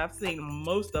probably say I've seen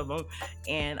most of them,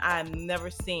 and I've never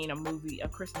seen a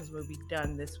Christmas movie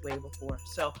done this way before.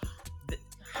 So,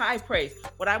 high praise.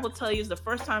 What I will tell you is the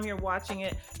first time you're watching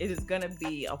it, it is going to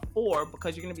be a 4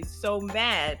 because you're going to be so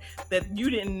mad that you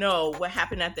didn't know what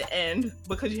happened at the end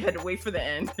because you had to wait for the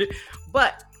end.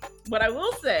 But what I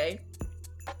will say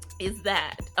is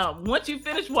that once you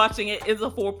finish watching it, it's a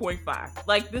 4.5.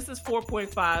 Like, this is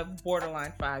 4.5,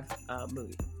 borderline 5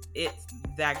 movie. It's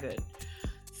that good.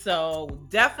 So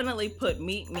definitely put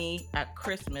Meet Me at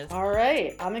Christmas. All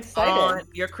right, I'm excited. On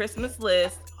your Christmas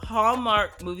list.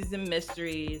 Hallmark Movies and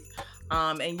Mysteries.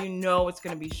 And you know it's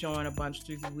going to be showing a bunch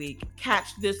through the week.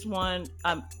 Catch this one.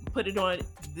 Put it on.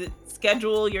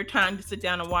 Schedule your time to sit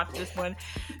down and watch this one.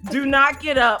 Do not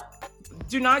get up.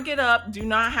 Do not get up. Do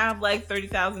not have like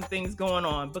 30,000 things going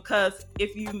on, because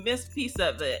if you miss a piece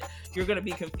of it, you're going to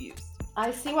be confused. I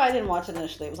see why I didn't watch it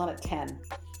initially. It was on at 10.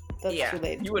 That's yeah, too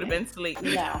late. You would have been asleep.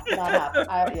 No, not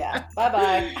happening. Yeah,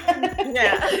 bye.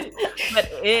 Yeah, but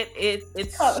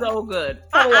it's so good.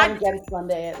 Probably on again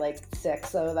Sunday at like 6,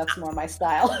 so that's more my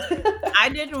style. I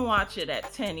didn't watch it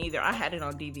at 10 either. I had it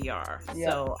on DVR,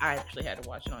 so I actually had to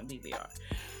watch it on DVR.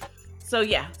 So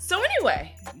yeah. So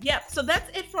anyway, yep. So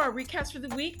that's it for our recaps for the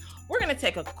week. We're gonna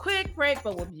take a quick break,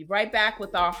 but we'll be right back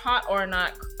with our hot or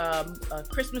not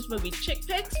Christmas movie chick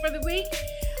picks for the week.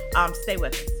 Stay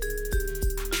with us.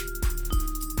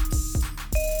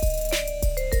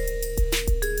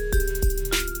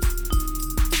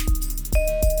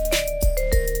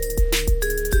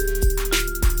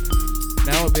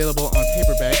 Now available on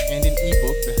paperback and an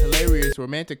ebook, the hilarious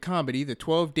romantic comedy The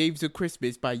 12 Days of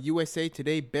Christmas by USA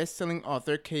Today best-selling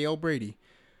author K.L. Brady.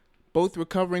 Both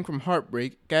recovering from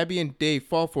heartbreak, Gabby and Dave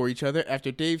fall for each other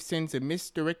after Dave sends a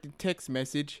misdirected text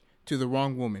message to the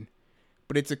wrong woman.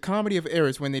 But it's a comedy of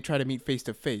errors when they try to meet face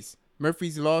to face.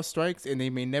 Murphy's Law strikes and they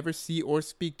may never see or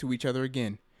speak to each other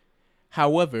again.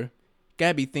 However,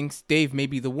 Gabby thinks Dave may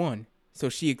be the one, so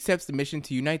she accepts the mission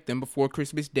to unite them before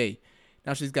Christmas Day.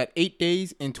 Now she's got 8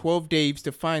 days and 12 Daves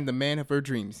to find the man of her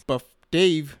dreams. But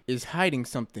Dave is hiding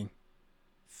something.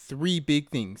 3 big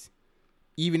things.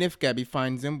 Even if Gabby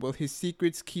finds them, will his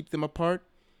secrets keep them apart?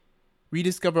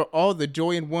 Rediscover all the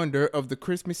joy and wonder of the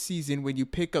Christmas season when you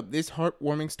pick up this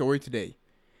heartwarming story today.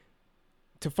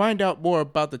 To find out more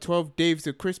about the 12 Days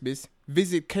of Christmas,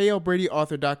 visit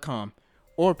klbradyauthor.com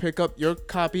or pick up your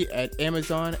copy at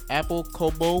Amazon, Apple,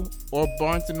 Kobo, or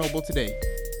Barnes & Noble today.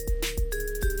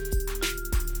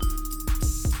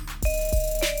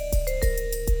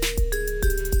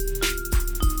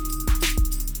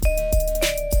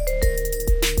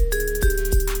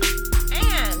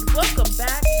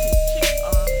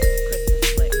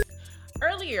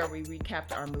 We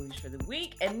recapped our movies for the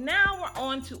week, and now we're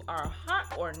on to our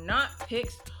hot or not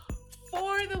picks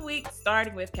for the week,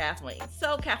 starting with Kathleen.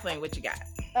 So Kathleen, what you got?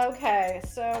 Okay,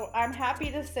 so I'm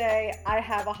happy to say I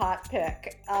have a hot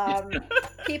pick.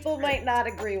 People might not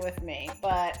agree with me,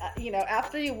 but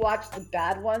after you watch the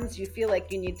bad ones, you feel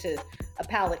like you need a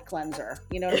palate cleanser.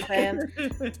 You know what I'm saying?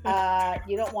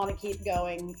 You don't want to keep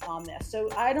going on this. So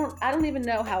I don't even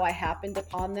know how I happened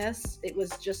upon this. It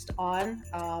was just on.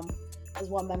 As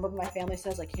one member of my family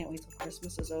says, I can't wait till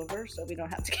Christmas is over so we don't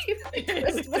have to keep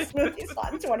Christmas movies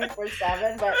on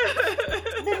 24/7. But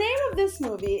the name of this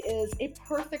movie is A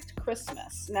Perfect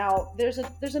Christmas. Now, there's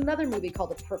another movie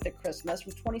called A Perfect Christmas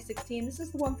from 2016. This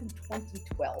is the one from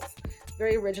 2012.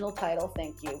 Very original title,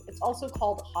 thank you. It's also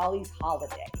called Holly's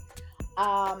Holiday.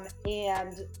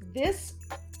 And this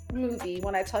movie,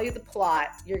 when I tell you the plot,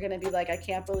 you're going to be like, I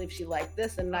can't believe she liked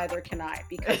this, and neither can I.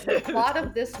 Because the plot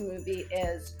of this movie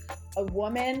is a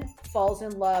woman falls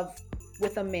in love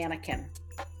with a mannequin.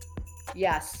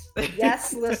 Yes,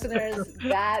 listeners,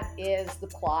 that is the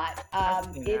plot.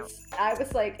 I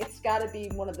was like, it's got to be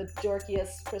one of the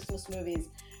dorkiest Christmas movies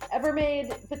ever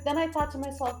made. But then I thought to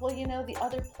myself, well, the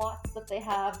other plots that they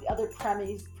have, the other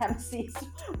premises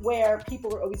where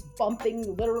people are always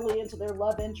bumping literally into their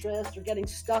love interest or getting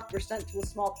stuck or sent to a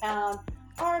small town.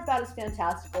 are about as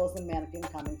fantastical as the mannequin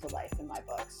coming to life in my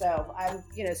book. So I'm,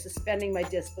 suspending my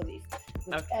disbelief.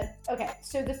 Okay.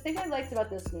 So the thing I liked about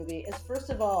this movie is, first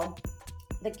of all,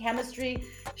 the chemistry.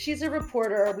 She's a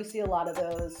reporter. We see a lot of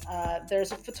those.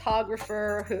 There's a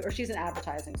photographer or she's in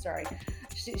advertising. Sorry,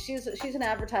 she's in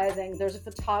advertising. There's a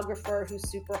photographer who's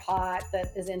super hot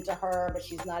that is into her, but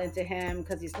she's not into him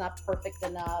because he's not perfect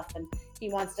enough, and he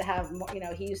wants to have,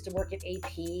 he used to work at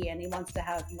AP, and he wants to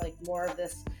have like more of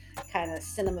this kind of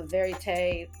cinema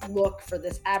verite look for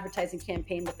this advertising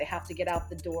campaign that they have to get out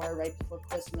the door right before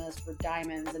Christmas for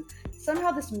diamonds. And somehow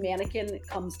this mannequin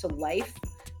comes to life.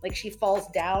 Like, she falls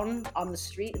down on the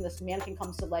street and this mannequin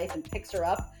comes to life and picks her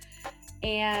up,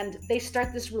 and they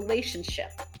start this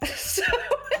relationship.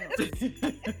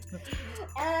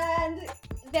 And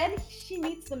then she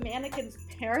meets the mannequin's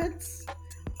parents.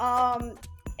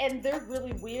 And they're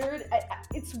really weird.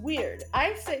 It's weird.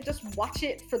 I say just watch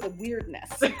it for the weirdness.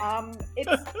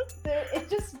 It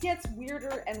just gets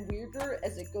weirder and weirder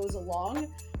as it goes along.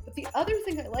 But the other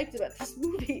thing I liked about this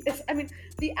movie is,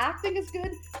 the acting is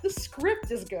good. The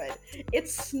script is good.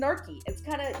 It's snarky. It's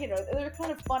kind of, they're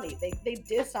kind of funny. They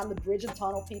diss on the bridge and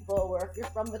tunnel people, where if you're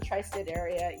from the tri-state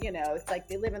area, it's like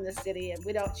they live in the city and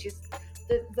we don't,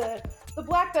 the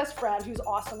black best friend, who's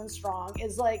awesome and strong,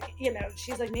 is like,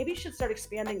 she's like, maybe you should start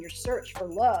expanding your search for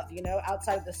love,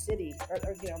 outside of the city, or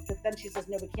but then she says,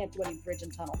 no, we can't do any bridge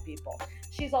and tunnel people.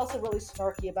 She's also really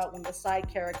snarky about one of the side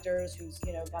characters who's,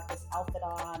 got this outfit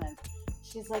on, and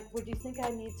she's like, would you think I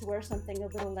need to wear something a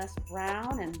little less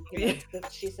brown? And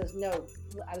she says, no,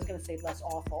 I was going to say less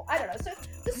awful. I don't know. So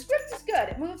the script is good.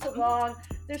 It moves along.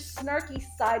 There's snarky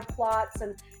side plots,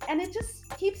 and it just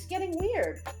keeps getting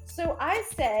weird. So I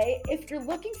say, if you're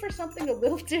looking for something a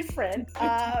little different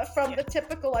from the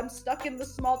typical, I'm stuck in the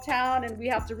small town and we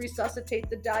have to resuscitate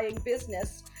the dying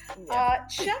business,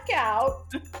 check out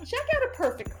A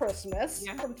Perfect Christmas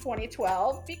from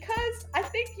 2012, because I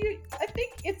think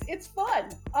it's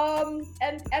fun,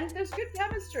 and there's good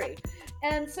chemistry,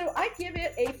 and so I give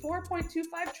it a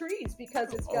 4.25 trees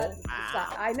because it's got.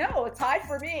 Wow. I know it's high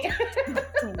for me.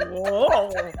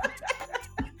 Whoa.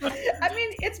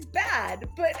 It's bad,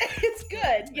 but it's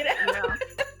good, Yeah.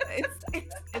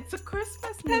 It's a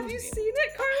Christmas movie. Have you seen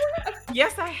it, Carla?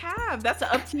 Yes, I have. That's an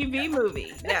Up TV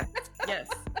movie. Yes.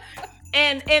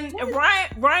 And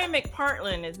Ryan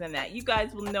McPartlin is in that. You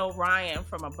guys will know Ryan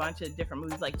from a bunch of different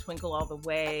movies like Twinkle All the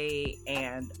Way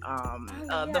and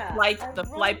the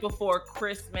Flight Before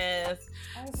Christmas.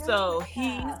 So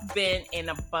he's been in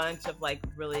a bunch of like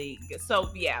really good. So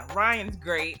yeah, Ryan's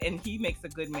great and he makes a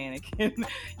good mannequin.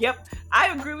 Yep, I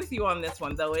agree with you on this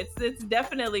one though. It's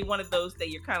definitely one of those that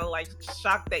you're kind of like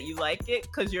shocked that you like it,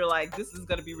 because you're like, this is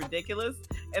gonna be ridiculous,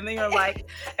 and then you're like,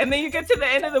 and then you get to the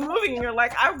end of the movie and you're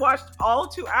like, I watched all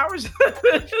 2 hours of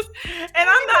this, and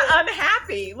I'm not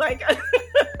unhappy. Like,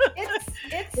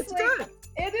 it's like, good.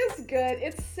 It is good.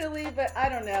 It's silly, but I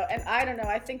don't know. And I don't know.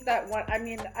 I think that one.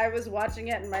 I was watching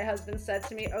it, and my husband said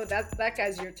to me, "Oh, that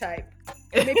guy's your type."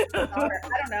 It makes me I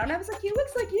don't know. And I was like, "He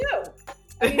looks like you."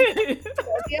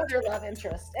 The other love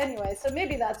interest. Anyway, so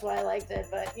maybe that's why I liked it.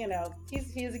 But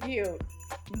he's cute.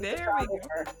 There we go.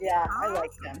 Yeah, I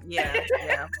like him.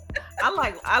 Yeah. I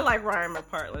like Ryan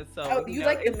McPartlin. So you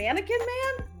like the mannequin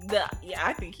man?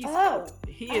 I think he's cute.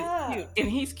 He is cute, and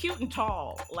he's cute and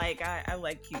tall. Like I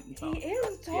like cute and tall. He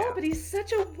is tall, but he's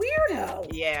such a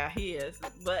weirdo. Yeah, he is.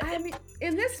 But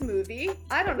in this movie,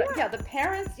 I don't know. Yeah, the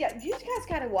parents. Yeah, you guys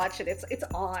gotta watch it. It's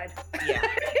odd. Yeah.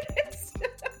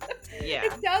 Yeah.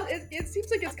 It seems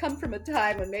like it's come from a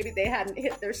time when maybe they hadn't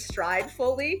hit their stride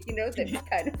fully. That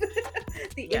kind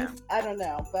of I don't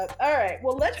know. But all right.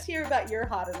 Well, let's hear about your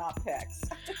hot or not picks.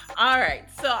 All right.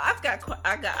 So I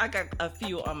got a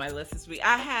few on my list this week.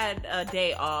 I had a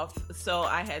day off, so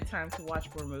I had time to watch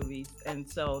more movies, and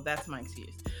so that's my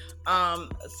excuse.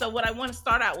 So what I want to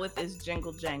start out with is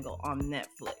Jingle Jangle on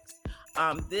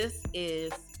Netflix. This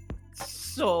is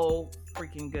so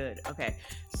freaking good. Okay.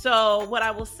 So what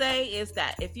I will say is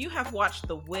that if you have watched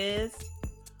The Wiz,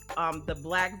 the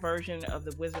black version of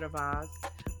The Wizard of Oz,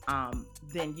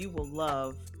 then you will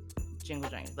love Jingle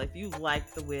Jangle. Like, if you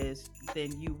like The Wiz,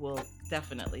 then you will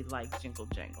definitely like Jingle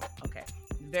Jangle. Okay.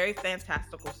 Very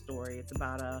fantastical story. It's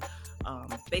about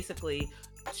basically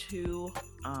two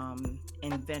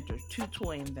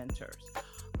toy inventors.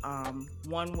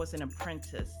 One was an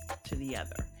apprentice to the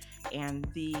other, and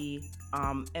the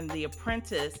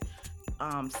apprentice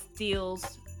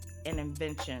steals an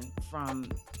invention from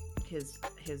his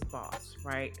boss,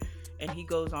 right? And he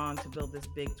goes on to build this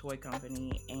big toy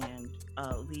company and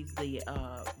leaves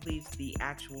the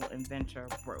actual inventor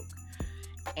broke.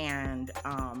 And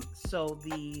so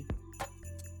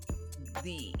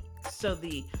the so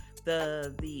the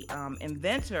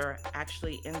inventor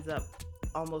actually ends up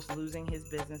almost losing his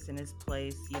business and his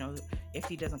place, if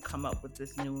he doesn't come up with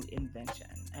this new invention.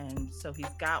 And so he's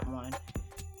got one.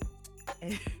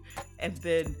 And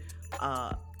then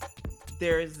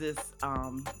there is this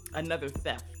another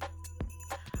theft.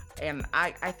 And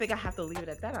I think I have to leave it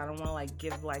at that. I don't want to like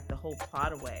give like the whole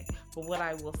plot away. But what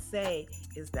I will say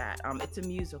is that it's a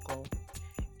musical.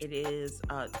 It is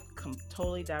a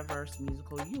totally diverse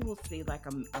musical. You will see like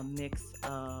a mix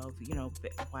of,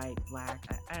 white, black.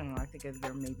 I don't know. I think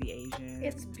there may be Asian.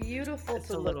 It's beautiful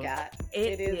to look at.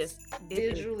 It is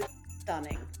visually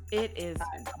stunning. It is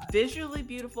visually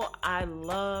beautiful. I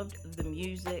loved the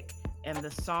music and the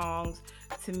songs.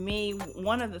 To me,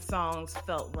 one of the songs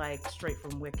felt like straight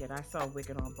from Wicked. I saw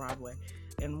Wicked on Broadway.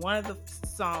 And one of the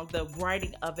songs, the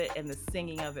writing of it and the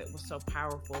singing of it was so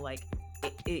powerful. Like,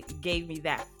 it gave me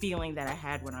that feeling that I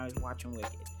had when I was watching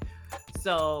Wicked.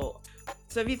 So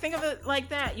if you think of it like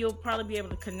that, you'll probably be able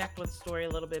to connect with the story a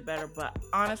little bit better. But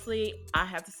honestly, I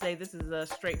have to say this is a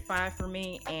straight 5 for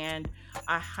me, and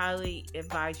I highly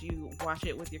advise you watch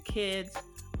it with your kids.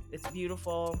 It's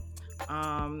beautiful.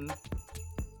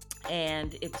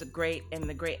 And it's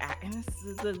and this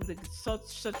is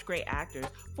such great actors.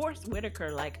 Forrest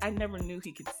Whitaker, like I never knew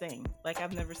he could sing. Like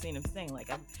I've never seen him sing. Like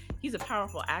he's a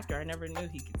powerful actor. I never knew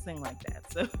he could sing like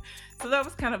that. So that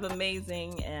was kind of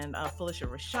amazing. And Phylicia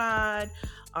Rashad,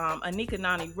 Anika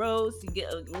Noni Rose.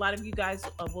 A lot of you guys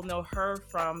will know her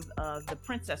from The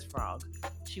Princess Frog.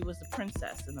 She was the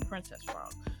princess in The Princess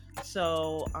Frog.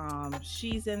 So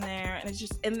she's in there,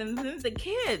 and then the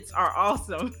kids are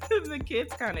awesome. The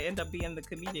kids kind of end up being the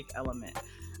comedic element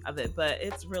of it, but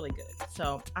it's really good.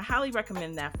 So I highly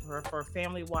recommend that for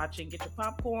family watching. Get your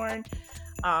popcorn,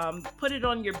 put it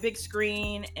on your big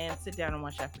screen, and sit down and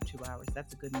watch that for 2 hours.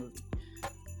 That's a good movie.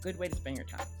 Good way to spend your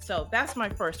time. So that's my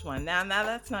first one. Now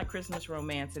that's not Christmas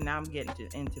romance, and now I'm getting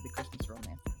into the Christmas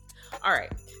romance. All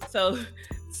right, so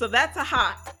that's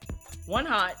one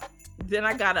hot. Then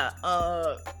I got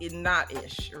a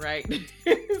not-ish, right?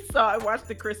 So I watched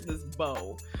The Christmas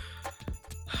Bow.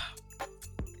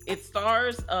 It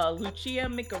stars Lucia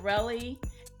Micarelli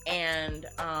and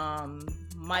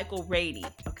Michael Rady.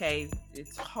 Okay,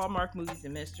 it's Hallmark Movies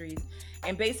and Mysteries,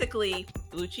 and basically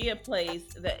Lucia plays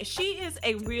she is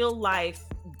a real life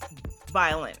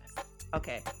violinist.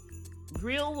 Okay,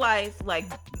 real life like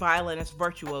violinist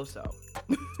virtuoso.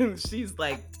 She's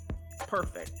like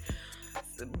perfect,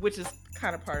 which is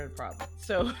kind of part of the problem.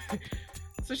 So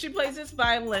she plays this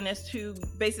violinist who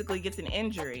basically gets an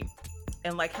injury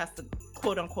and like has to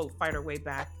quote unquote fight her way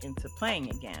back into playing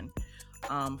again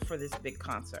for this big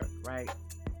concert, right?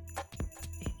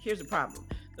 Here's the problem.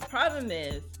 The problem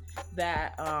is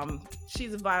that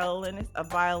she's a violinist, a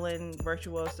violin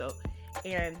virtuoso,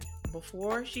 and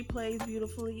before she plays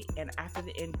beautifully and after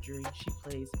the injury, she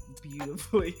plays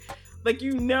beautifully. Like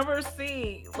you never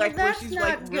see like where she's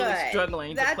like really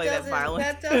struggling to play that violin.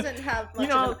 That doesn't have much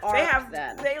of an arc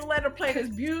they let her play this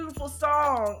beautiful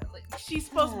song. Like, she's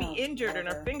supposed to be injured and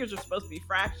her fingers are supposed to be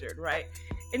fractured, right?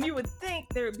 And you would think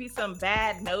there would be some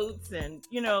bad notes and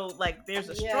like there's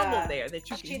a struggle there that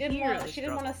you can hear. She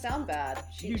didn't want to sound bad.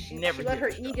 She never let her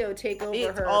ego take over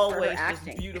it's her. Always her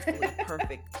acting. just beautifully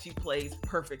perfect. She plays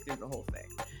perfect through the whole thing.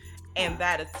 And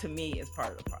that is, to me, is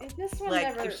part of the problem. This one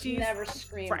like, never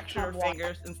screamed. Fracture her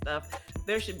fingers and stuff.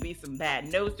 There should be some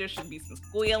bad notes. There should be some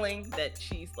squealing that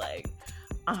she's like,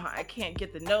 I can't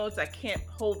get the notes. I can't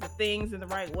hold the things in the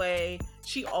right way.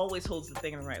 She always holds the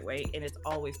thing in the right way, and it's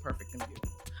always perfect and beautiful.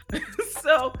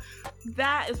 So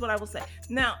that is what I will say.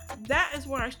 Now, that is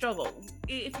where I struggle.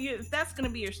 If that's going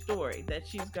to be your story, that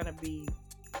she's going to be,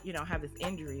 have this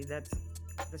injury that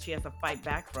she has to fight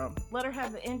back from. Let her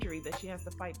have the injury that she has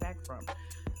to fight back from.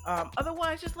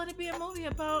 Otherwise, just let it be a movie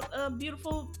about a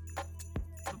beautiful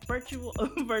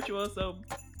virtuoso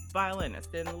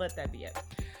violinist, and let that be it.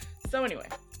 So anyway,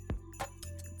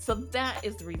 so that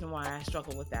is the reason why I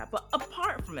struggle with that. But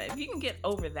apart from it, if you can get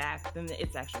over that, then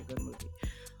it's actually a good movie.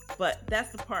 But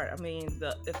that's the part. I mean,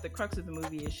 if the crux of the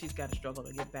movie is she's got to struggle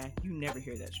to get back, you never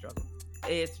hear that struggle.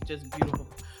 It's just beautiful.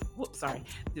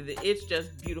 It's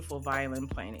just beautiful violin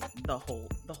playing the whole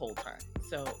time.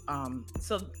 So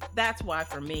that's why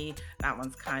for me that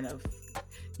one's kind of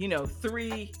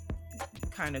 3,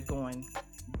 kind of going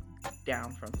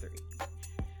down from 3.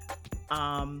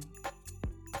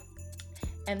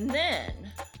 And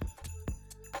then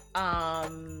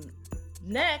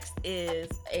next is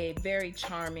A Very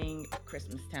Charming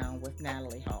Christmas Town with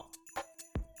Natalie Hall.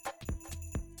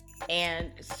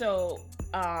 And so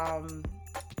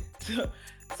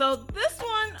this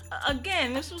one,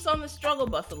 again, this was on the struggle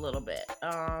bus a little bit.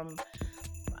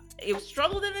 it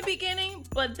struggled in the beginning,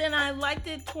 but then I liked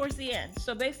it towards the end.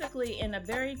 So basically, in a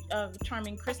very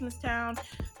charming Christmas town,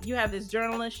 you have this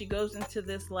journalist. She goes into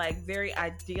this like very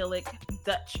idyllic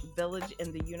Dutch village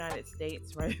in the United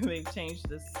States, right? They've changed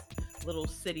this little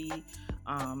city,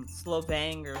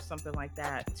 Slovang or something like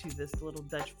that, to this little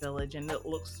Dutch village, and it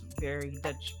looks very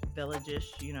Dutch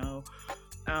village-ish, you know,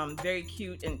 very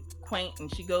cute and quaint.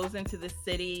 And she goes into the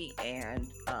city, and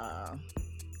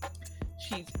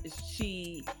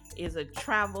she is a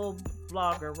travel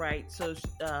blogger, right? So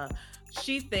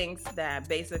she thinks that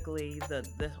basically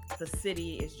the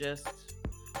city is just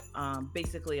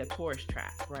basically a tourist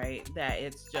trap, right? That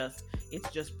it's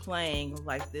just playing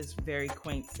like this very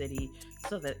quaint city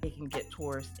so that it can get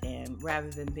tourists in, rather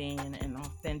than being an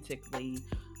authentically,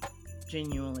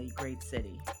 genuinely great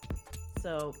city.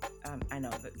 So I know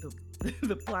that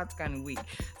the plot's kind of weak.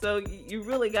 So you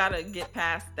really got to get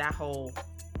past that whole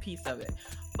piece of it.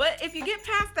 But if you get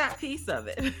past that piece of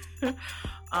it,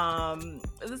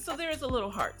 so there is a little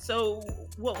heart. So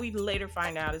what we later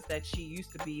find out is that she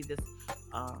used to be this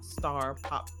star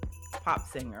pop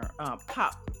singer,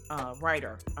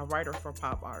 writer, a writer for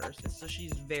pop artists. So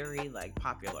she's very like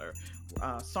popular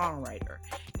songwriter,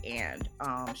 and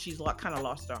she's kind of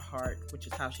lost her heart, which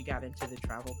is how she got into the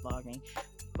travel blogging.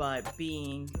 But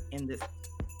being in this,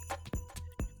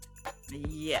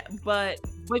 yeah, but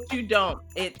you don't.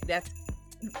 They're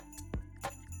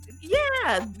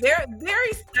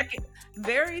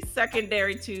very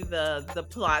secondary to the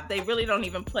plot. They really don't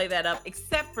even play that up,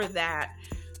 except for that.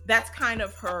 That's kind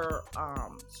of her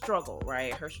struggle,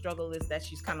 right? Her struggle is that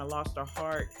she's kind of lost her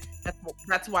heart.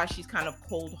 That's why she's kind of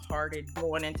cold-hearted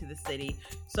going into the city.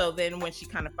 So then when she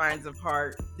kind of finds a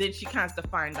heart, then she kind of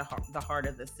finds the heart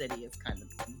of the city is kind of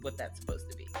what that's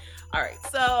supposed to be. All right.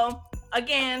 So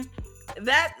again,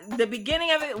 the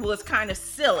beginning of it was kind of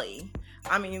silly.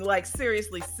 I mean, like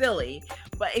seriously silly.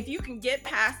 But if you can get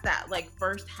past that like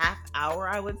first half hour,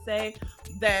 I would say,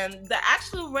 then the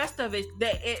actual rest of it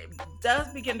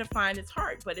does begin to find its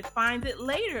heart, but it finds it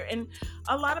later. And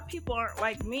a lot of people aren't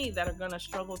like me that are going to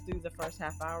struggle through the first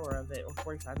half hour of it or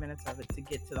 45 minutes of it to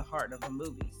get to the heart of a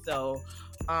movie. So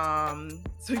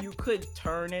you could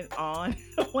turn it on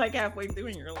like halfway through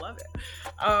and you're gonna love it.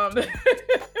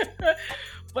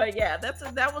 But yeah,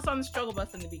 that was on the struggle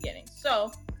bus in the beginning.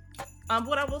 So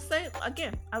what I will say,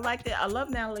 again, I liked it. I love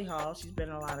Natalie Hall. She's been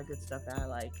in a lot of good stuff that I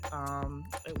like.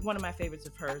 One of my favorites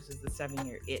of hers is The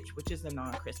 7-Year Itch, which is a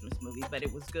non-Christmas movie, but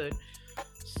it was good.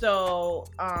 So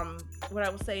what I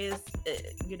will say is,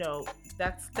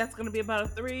 that's going to be about a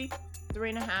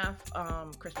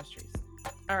 3.5 Christmas trees.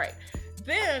 All right.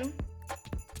 Then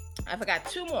I forgot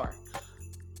two more.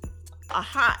 A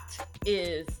hot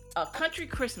is A Country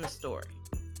Christmas Story.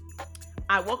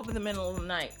 I woke up in the middle of the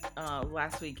night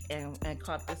last week and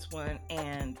caught this one,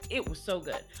 and it was so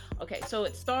good. Okay, so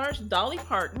it stars Dolly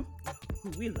Parton, who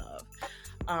we love,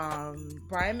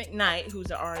 Brian McKnight,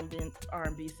 who's an R&B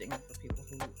singer for people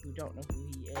who don't know who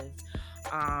he is.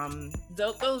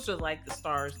 Those are like the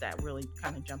stars that really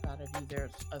kind of jump out at you.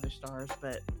 There's other stars,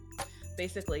 but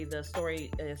basically the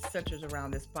story centers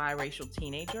around this biracial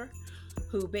teenager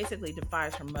who basically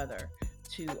defies her mother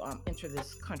to enter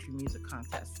this country music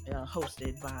contest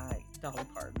hosted by Dolly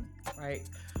Parton, right?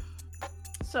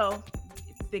 So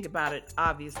think about it.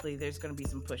 Obviously, there's going to be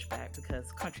some pushback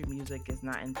because country music is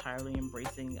not entirely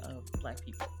embracing of Black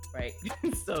people, right?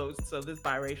 So this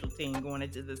biracial teen going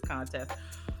into this contest,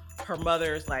 her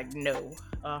mother is like, no.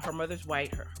 Her mother's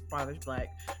white, her father's Black.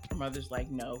 Her mother's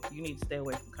like, no, you need to stay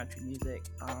away from country music.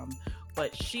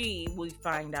 But we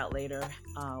find out later,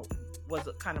 was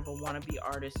a kind of a wannabe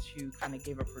artist who kind of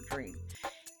gave up her dream,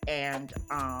 and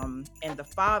the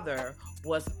father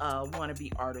was a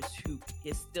wannabe artist who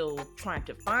is still trying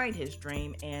to find his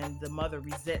dream, and the mother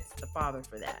resents the father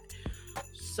for that.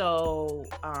 So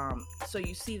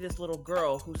you see this little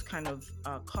girl who's kind of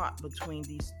caught between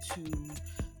these two,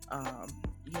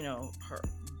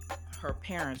 her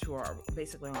parents who are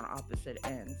basically on opposite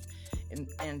ends,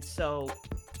 and so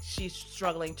she's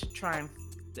struggling to try and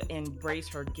embrace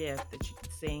her gift that she can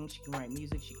sing, she can write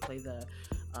music, she can play the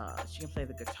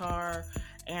guitar,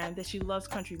 and that she loves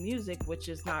country music, which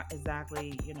is not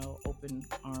exactly open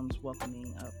arms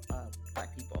welcoming of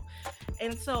Black people.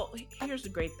 And so here's the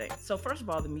great thing. So first of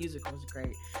all, the music was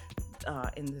great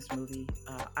in this movie.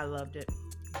 I loved it.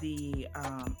 The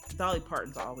Dolly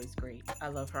Parton's always great. I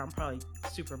love her. I'm probably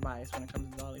super biased when it comes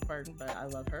to Dolly Parton, but I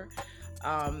love her.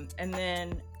 And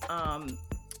then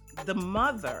the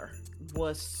mother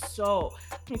was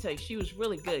let me tell you, she was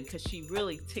really good because she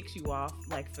really ticks you off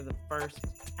like for the first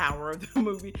hour of the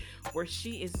movie, where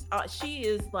she is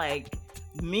like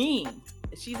mean,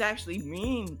 she's actually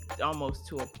mean almost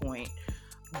to a point,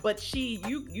 but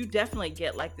you definitely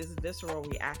get like this visceral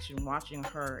reaction watching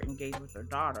her engage with her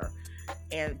daughter,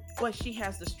 but she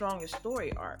has the strongest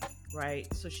story arc,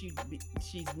 right? So she's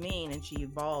mean, and she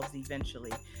evolves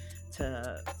eventually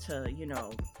to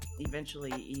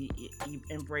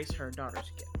embrace her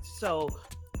daughter's gift. So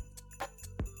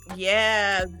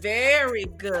yeah, very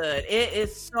good. It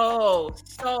is so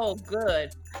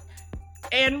good.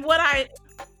 And what I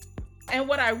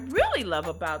really love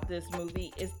about this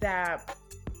movie is that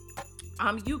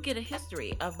you get a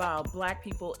history about Black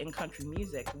people in country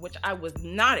music, which I was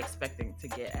not expecting to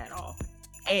get at all.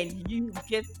 And you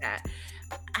get that.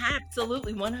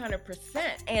 Absolutely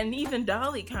 100%. And even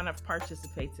Dolly kind of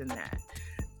participates in that.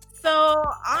 So,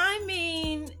 I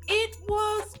mean, it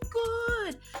was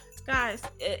good. Guys,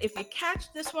 if you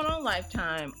catch this one on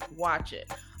Lifetime, watch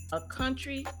it. A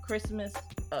Country Christmas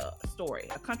Story.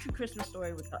 A Country Christmas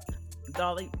Story with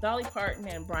Dolly Parton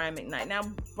and Brian McKnight. Now,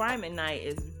 Brian McKnight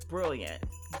is brilliant,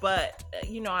 but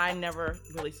I never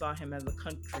really saw him as a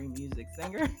country music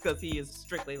singer because he is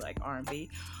strictly like R&B.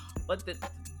 But the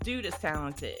dude is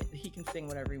talented. He can sing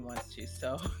whatever he wants to,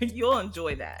 so you'll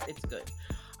enjoy that. It's good.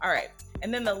 All right,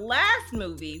 and then the last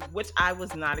movie, which I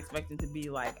was not expecting to be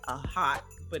like a hot,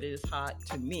 but it is hot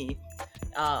to me,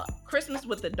 Christmas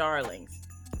with the Darlings.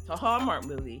 It's a Hallmark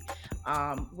movie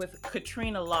with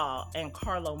Katrina Law and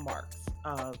Carlo Marx.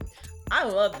 I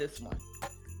love this one.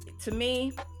 To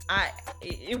me,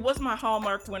 it was my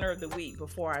Hallmark winner of the week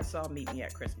before I saw Meet Me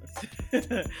at Christmas.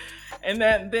 And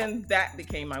then that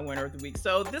became my winner of the week.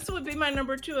 So this would be my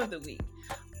number 2 of the week.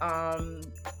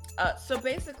 So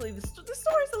basically, the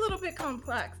story's a little bit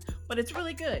complex, but it's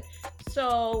really good.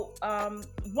 So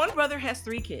one brother has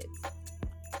 3 kids.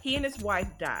 He and his wife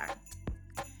die.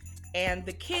 And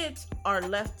the kids are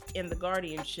left in the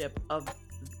guardianship of the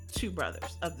two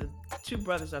brothers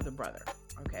of the brother.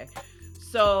 Okay.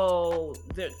 So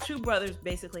the 2 brothers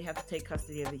basically have to take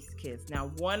custody of these kids.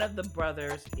 Now, one of the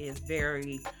brothers is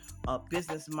very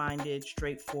business-minded,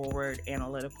 straightforward,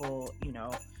 analytical,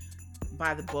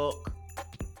 by the book,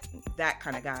 that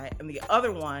kind of guy. And the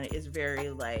other one is very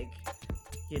like,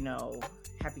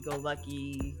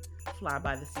 happy-go-lucky, fly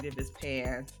by the seat of his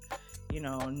pants,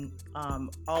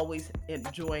 always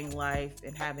enjoying life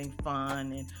and having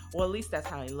fun. And, well, at least that's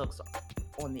how he looks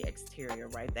on the exterior,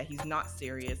 right? That he's not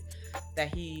serious,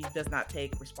 that he does not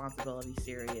take responsibility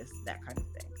serious, that kind of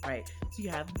thing, right? So you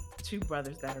have 2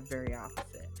 brothers that are very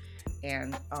opposite.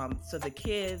 And so the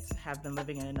kids have been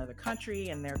living in another country,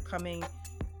 and they're coming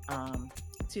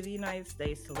to the United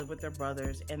States to live with their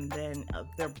brothers. And then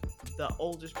the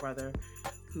oldest brother,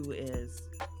 who is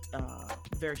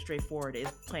very straightforward, is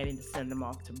planning to send them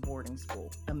off to boarding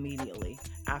school immediately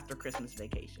after Christmas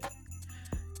vacation.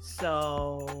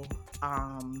 So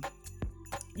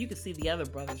you can see the other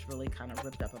brothers really kind of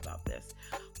ripped up about this.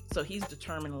 So he's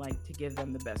determined to give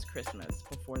them the best Christmas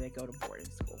before they go to boarding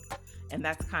school. And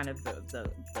that's kind of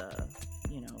the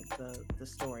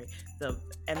story.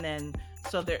 And then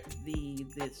so the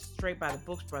Straight by the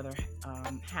Books brother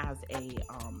has an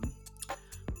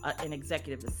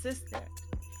executive assistant,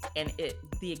 and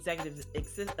the executive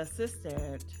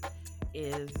assistant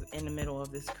is in the middle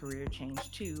of this career change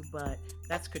too, but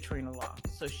that's Katrina Law.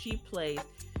 So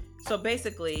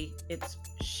basically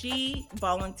she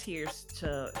volunteers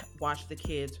to watch the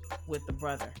kids with the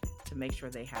brother to make sure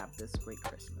they have this great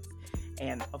Christmas.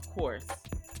 And of course,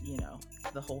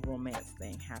 the whole romance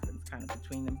thing happens kind of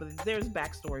between them, but there's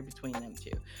backstory between them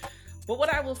too. But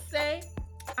what I will say,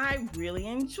 I really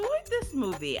enjoyed this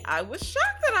movie. I was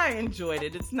shocked that I enjoyed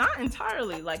it. It's not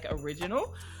entirely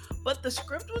original, but the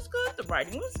script was good. The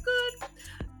writing was good.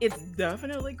 It's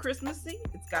definitely Christmassy.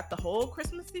 It's got the whole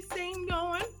Christmassy theme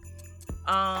going.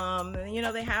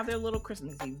 They have their little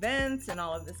Christmas events and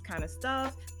all of this kind of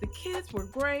stuff. The kids were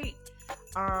great.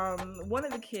 One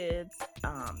of the kids,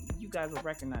 you guys will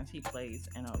recognize, he plays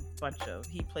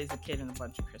a kid in a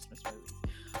bunch of Christmas movies.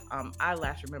 I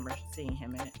last remember seeing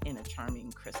him in A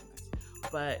Charming Christmas,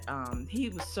 but he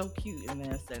was so cute in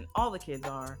this, and all the kids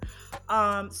are.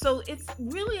 So it's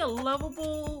really a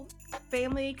lovable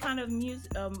family kind of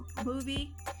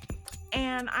movie.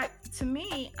 And to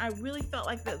me, I really felt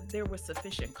like that there was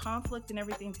sufficient conflict and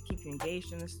everything to keep you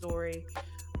engaged in the story.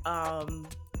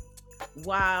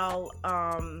 While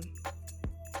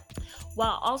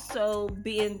also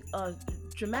being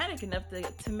dramatic enough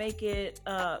to make it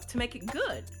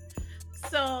good.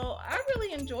 So I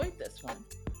really enjoyed this one.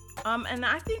 And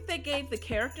I think they gave the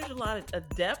characters a lot of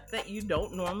depth that you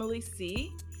don't normally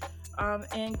see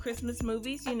in Christmas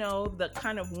movies. The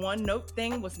kind of one note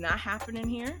thing was not happening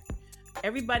here.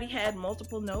 Everybody had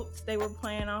multiple notes they were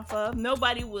playing off of.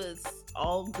 Nobody was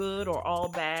all good or all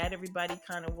bad. Everybody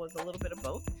kind of was a little bit of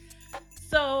both.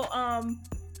 So I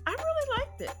really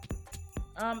liked it.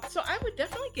 So I would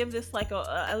definitely give this like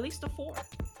at least a 4.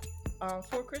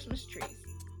 4 Christmas trees.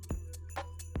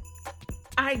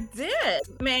 I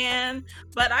did, man,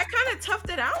 but I kind of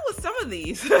toughed it out with some of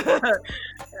these.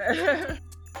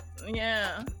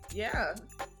 Yeah.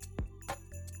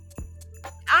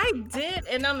 I did,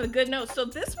 and on a good note. So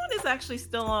this one is actually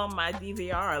still on my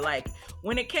DVR. Like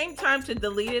when it came time to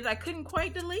delete it, I couldn't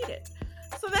quite delete it.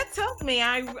 So that tells me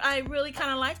I really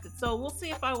kind of liked it. So we'll see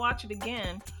if I watch it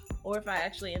again or if I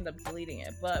actually end up deleting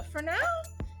it. But for now,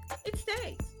 it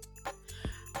stays.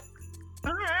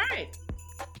 All right.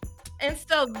 And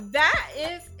so that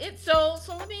is it. So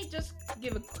let me just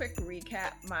give a quick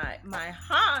recap. My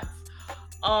hots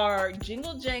are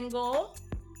Jingle Jangle,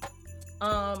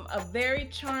 a very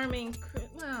charming,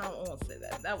 well, I won't say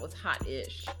that. That was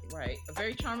hot-ish, right? A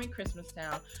very charming Christmas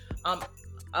Town.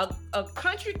 A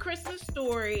country Christmas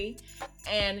story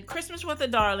and Christmas with the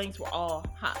Darlings were all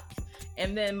hot.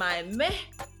 And then my meh,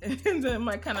 and then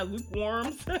my kind of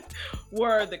lukewarms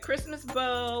were The Christmas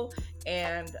Bow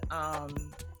and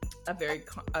a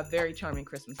very charming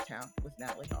Christmas Town with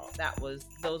Natalie Hall.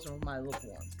 Those were my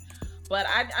lukewarms. But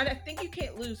I think you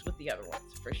can't lose with the other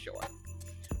ones for sure.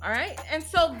 All right, and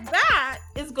so that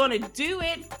is going to do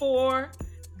it for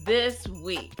this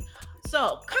week.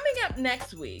 So coming up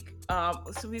next week,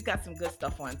 so we've got some good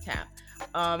stuff on tap.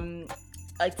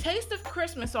 A Taste of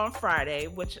Christmas on Friday,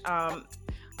 which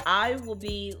I will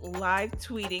be live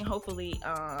tweeting. Hopefully,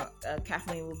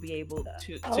 Kathleen will be able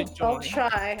to join. I'll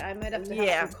try. I might have to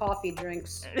have some coffee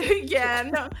drinks.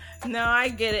 Yeah, no, I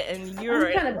get it. And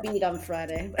I'm kind of beat on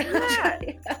Friday. Yeah,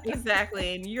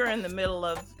 exactly. And you're in the middle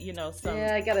of, some.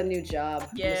 Yeah, I got a new job.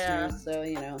 Yeah. So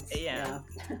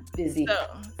busy.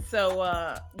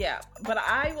 So yeah. But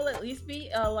I will at least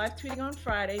be live tweeting on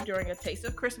Friday during A Taste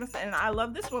of Christmas, and I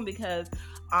love this one because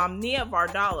Nia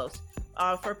Vardalos.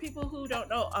 For people who don't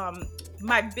know,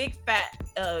 My Big Fat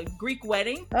Greek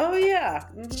Wedding. Oh, yeah.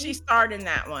 Mm-hmm. She starred in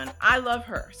that one. I love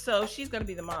her. So she's going to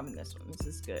be the mom in this one. This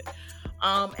is good.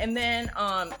 And then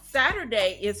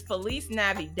Saturday is Feliz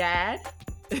Navidad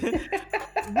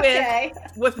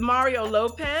with Mario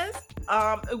Lopez.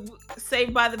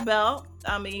 Saved by the Bell.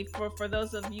 I mean, for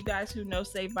those of you guys who know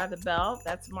Saved by the Bell,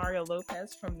 that's Mario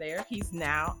Lopez from there. He's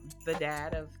now the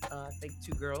dad of, I think,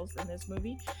 2 girls in this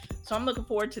movie. So I'm looking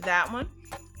forward to that one.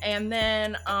 And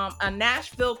then A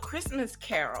Nashville Christmas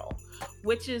Carol,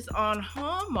 which is on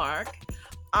Hallmark.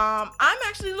 I'm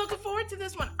actually looking forward to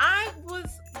this one. I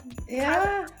was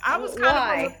kind of on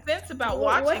the fence about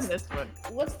watching this one.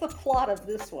 What's the plot of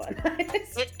this one?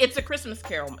 It's a Christmas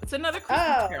Carol. It's another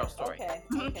Christmas Carol story.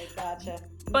 Okay, gotcha.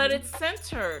 But it's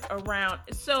centered around,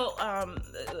 so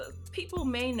people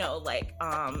may know,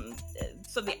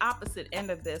 so the opposite end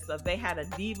of this, they had a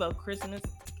diva Christmas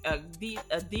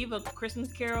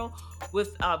Carol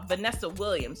with Vanessa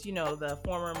Williams, the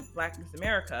former Black Miss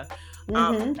America,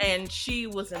 and she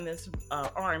was in this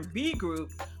R&B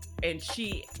group, and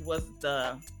she was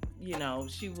the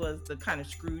kind of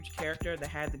Scrooge character that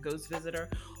had the ghost visitor.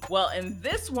 Well, in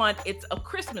this one, it's a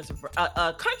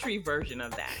country version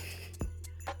of that.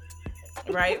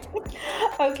 Right?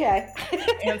 Okay.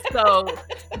 And so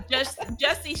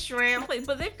Jesse Schramm plays,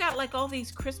 but they've got all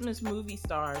these Christmas movie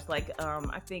stars. I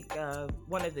think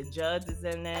one of the Judds is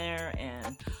in there,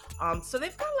 and so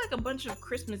they've got a bunch of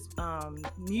Christmas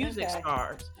music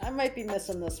stars. I might be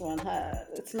missing this one.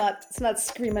 It's not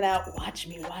screaming out, "Watch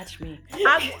me, watch me."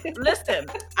 Listen,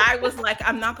 I was like,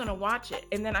 I'm not gonna watch it,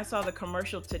 and then I saw the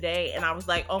commercial today, and I was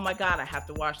like, oh my god, I have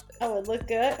to watch this. Oh, it looked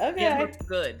good. Okay, it looked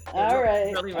good. All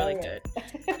right, really, really good.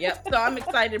 Yep. So I'm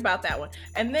excited about that one.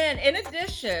 And then, in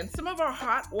addition, some of our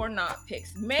hot or not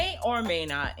picks may or may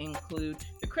not include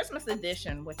the Christmas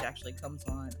edition, which actually comes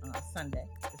on Sunday.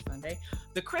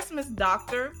 The Christmas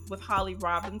Doctor with Holly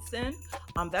Robinson.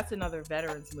 That's another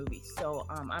veterans movie. So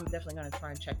I'm definitely going to try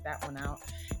and check that one out.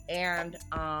 And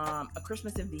A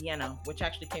Christmas in Vienna, which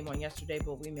actually came on yesterday,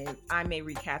 but I may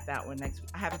recap that one next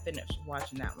week. I haven't finished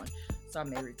watching that one, so I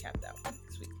may recap that one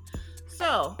next week.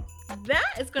 So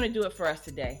that is going to do it for us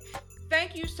today.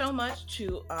 Thank you so much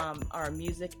to our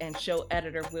music and show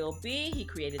editor, Will B. He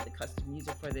created the custom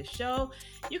music for this show.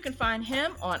 You can find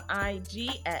him on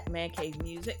IG at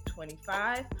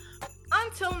ManCaveMusic25.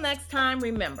 Until next time,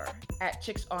 remember, at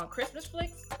Chicks on Christmas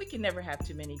Flicks, we can never have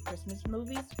too many Christmas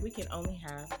movies. We can only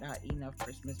have not enough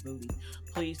Christmas movies.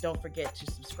 Please don't forget to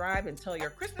subscribe and tell your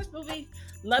Christmas movie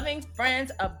loving friends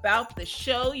about the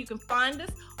show. You can find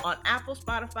us on Apple,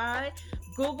 Spotify,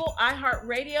 Google,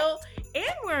 iHeartRadio,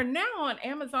 And we're now on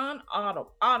Amazon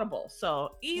Audible.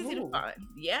 So easy to find.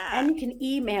 Yeah. And you can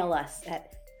email us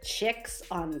at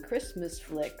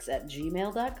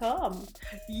chicksonchristmasflicks@gmail.com.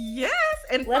 Yes.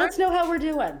 And let us know how we're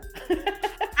doing.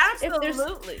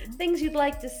 Absolutely. If there's things you'd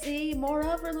like to see more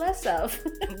of or less of.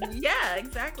 Yeah,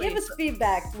 exactly. Give us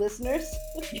feedback, listeners.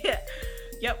 Yeah.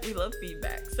 Yep, we love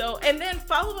feedback. So, and then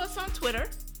follow us on Twitter.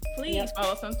 Please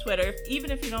follow us on Twitter.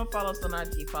 Even if you don't follow us on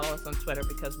IG, follow us on Twitter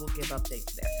because we'll give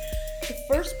updates there. The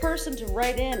first person to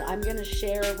write in, we're going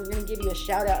to give you a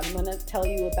shout out. I'm going to tell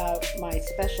you about my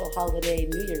special holiday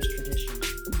New Year's tradition.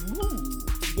 Ooh.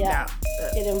 Yeah.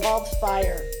 It involves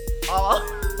fire. Oh.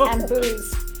 And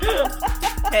booze.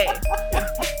 Hey,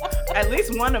 at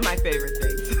least one of my favorite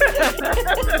things.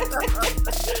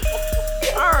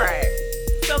 All right.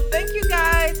 So thank you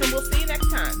guys, and we'll see you next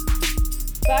time.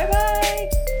 Bye-bye.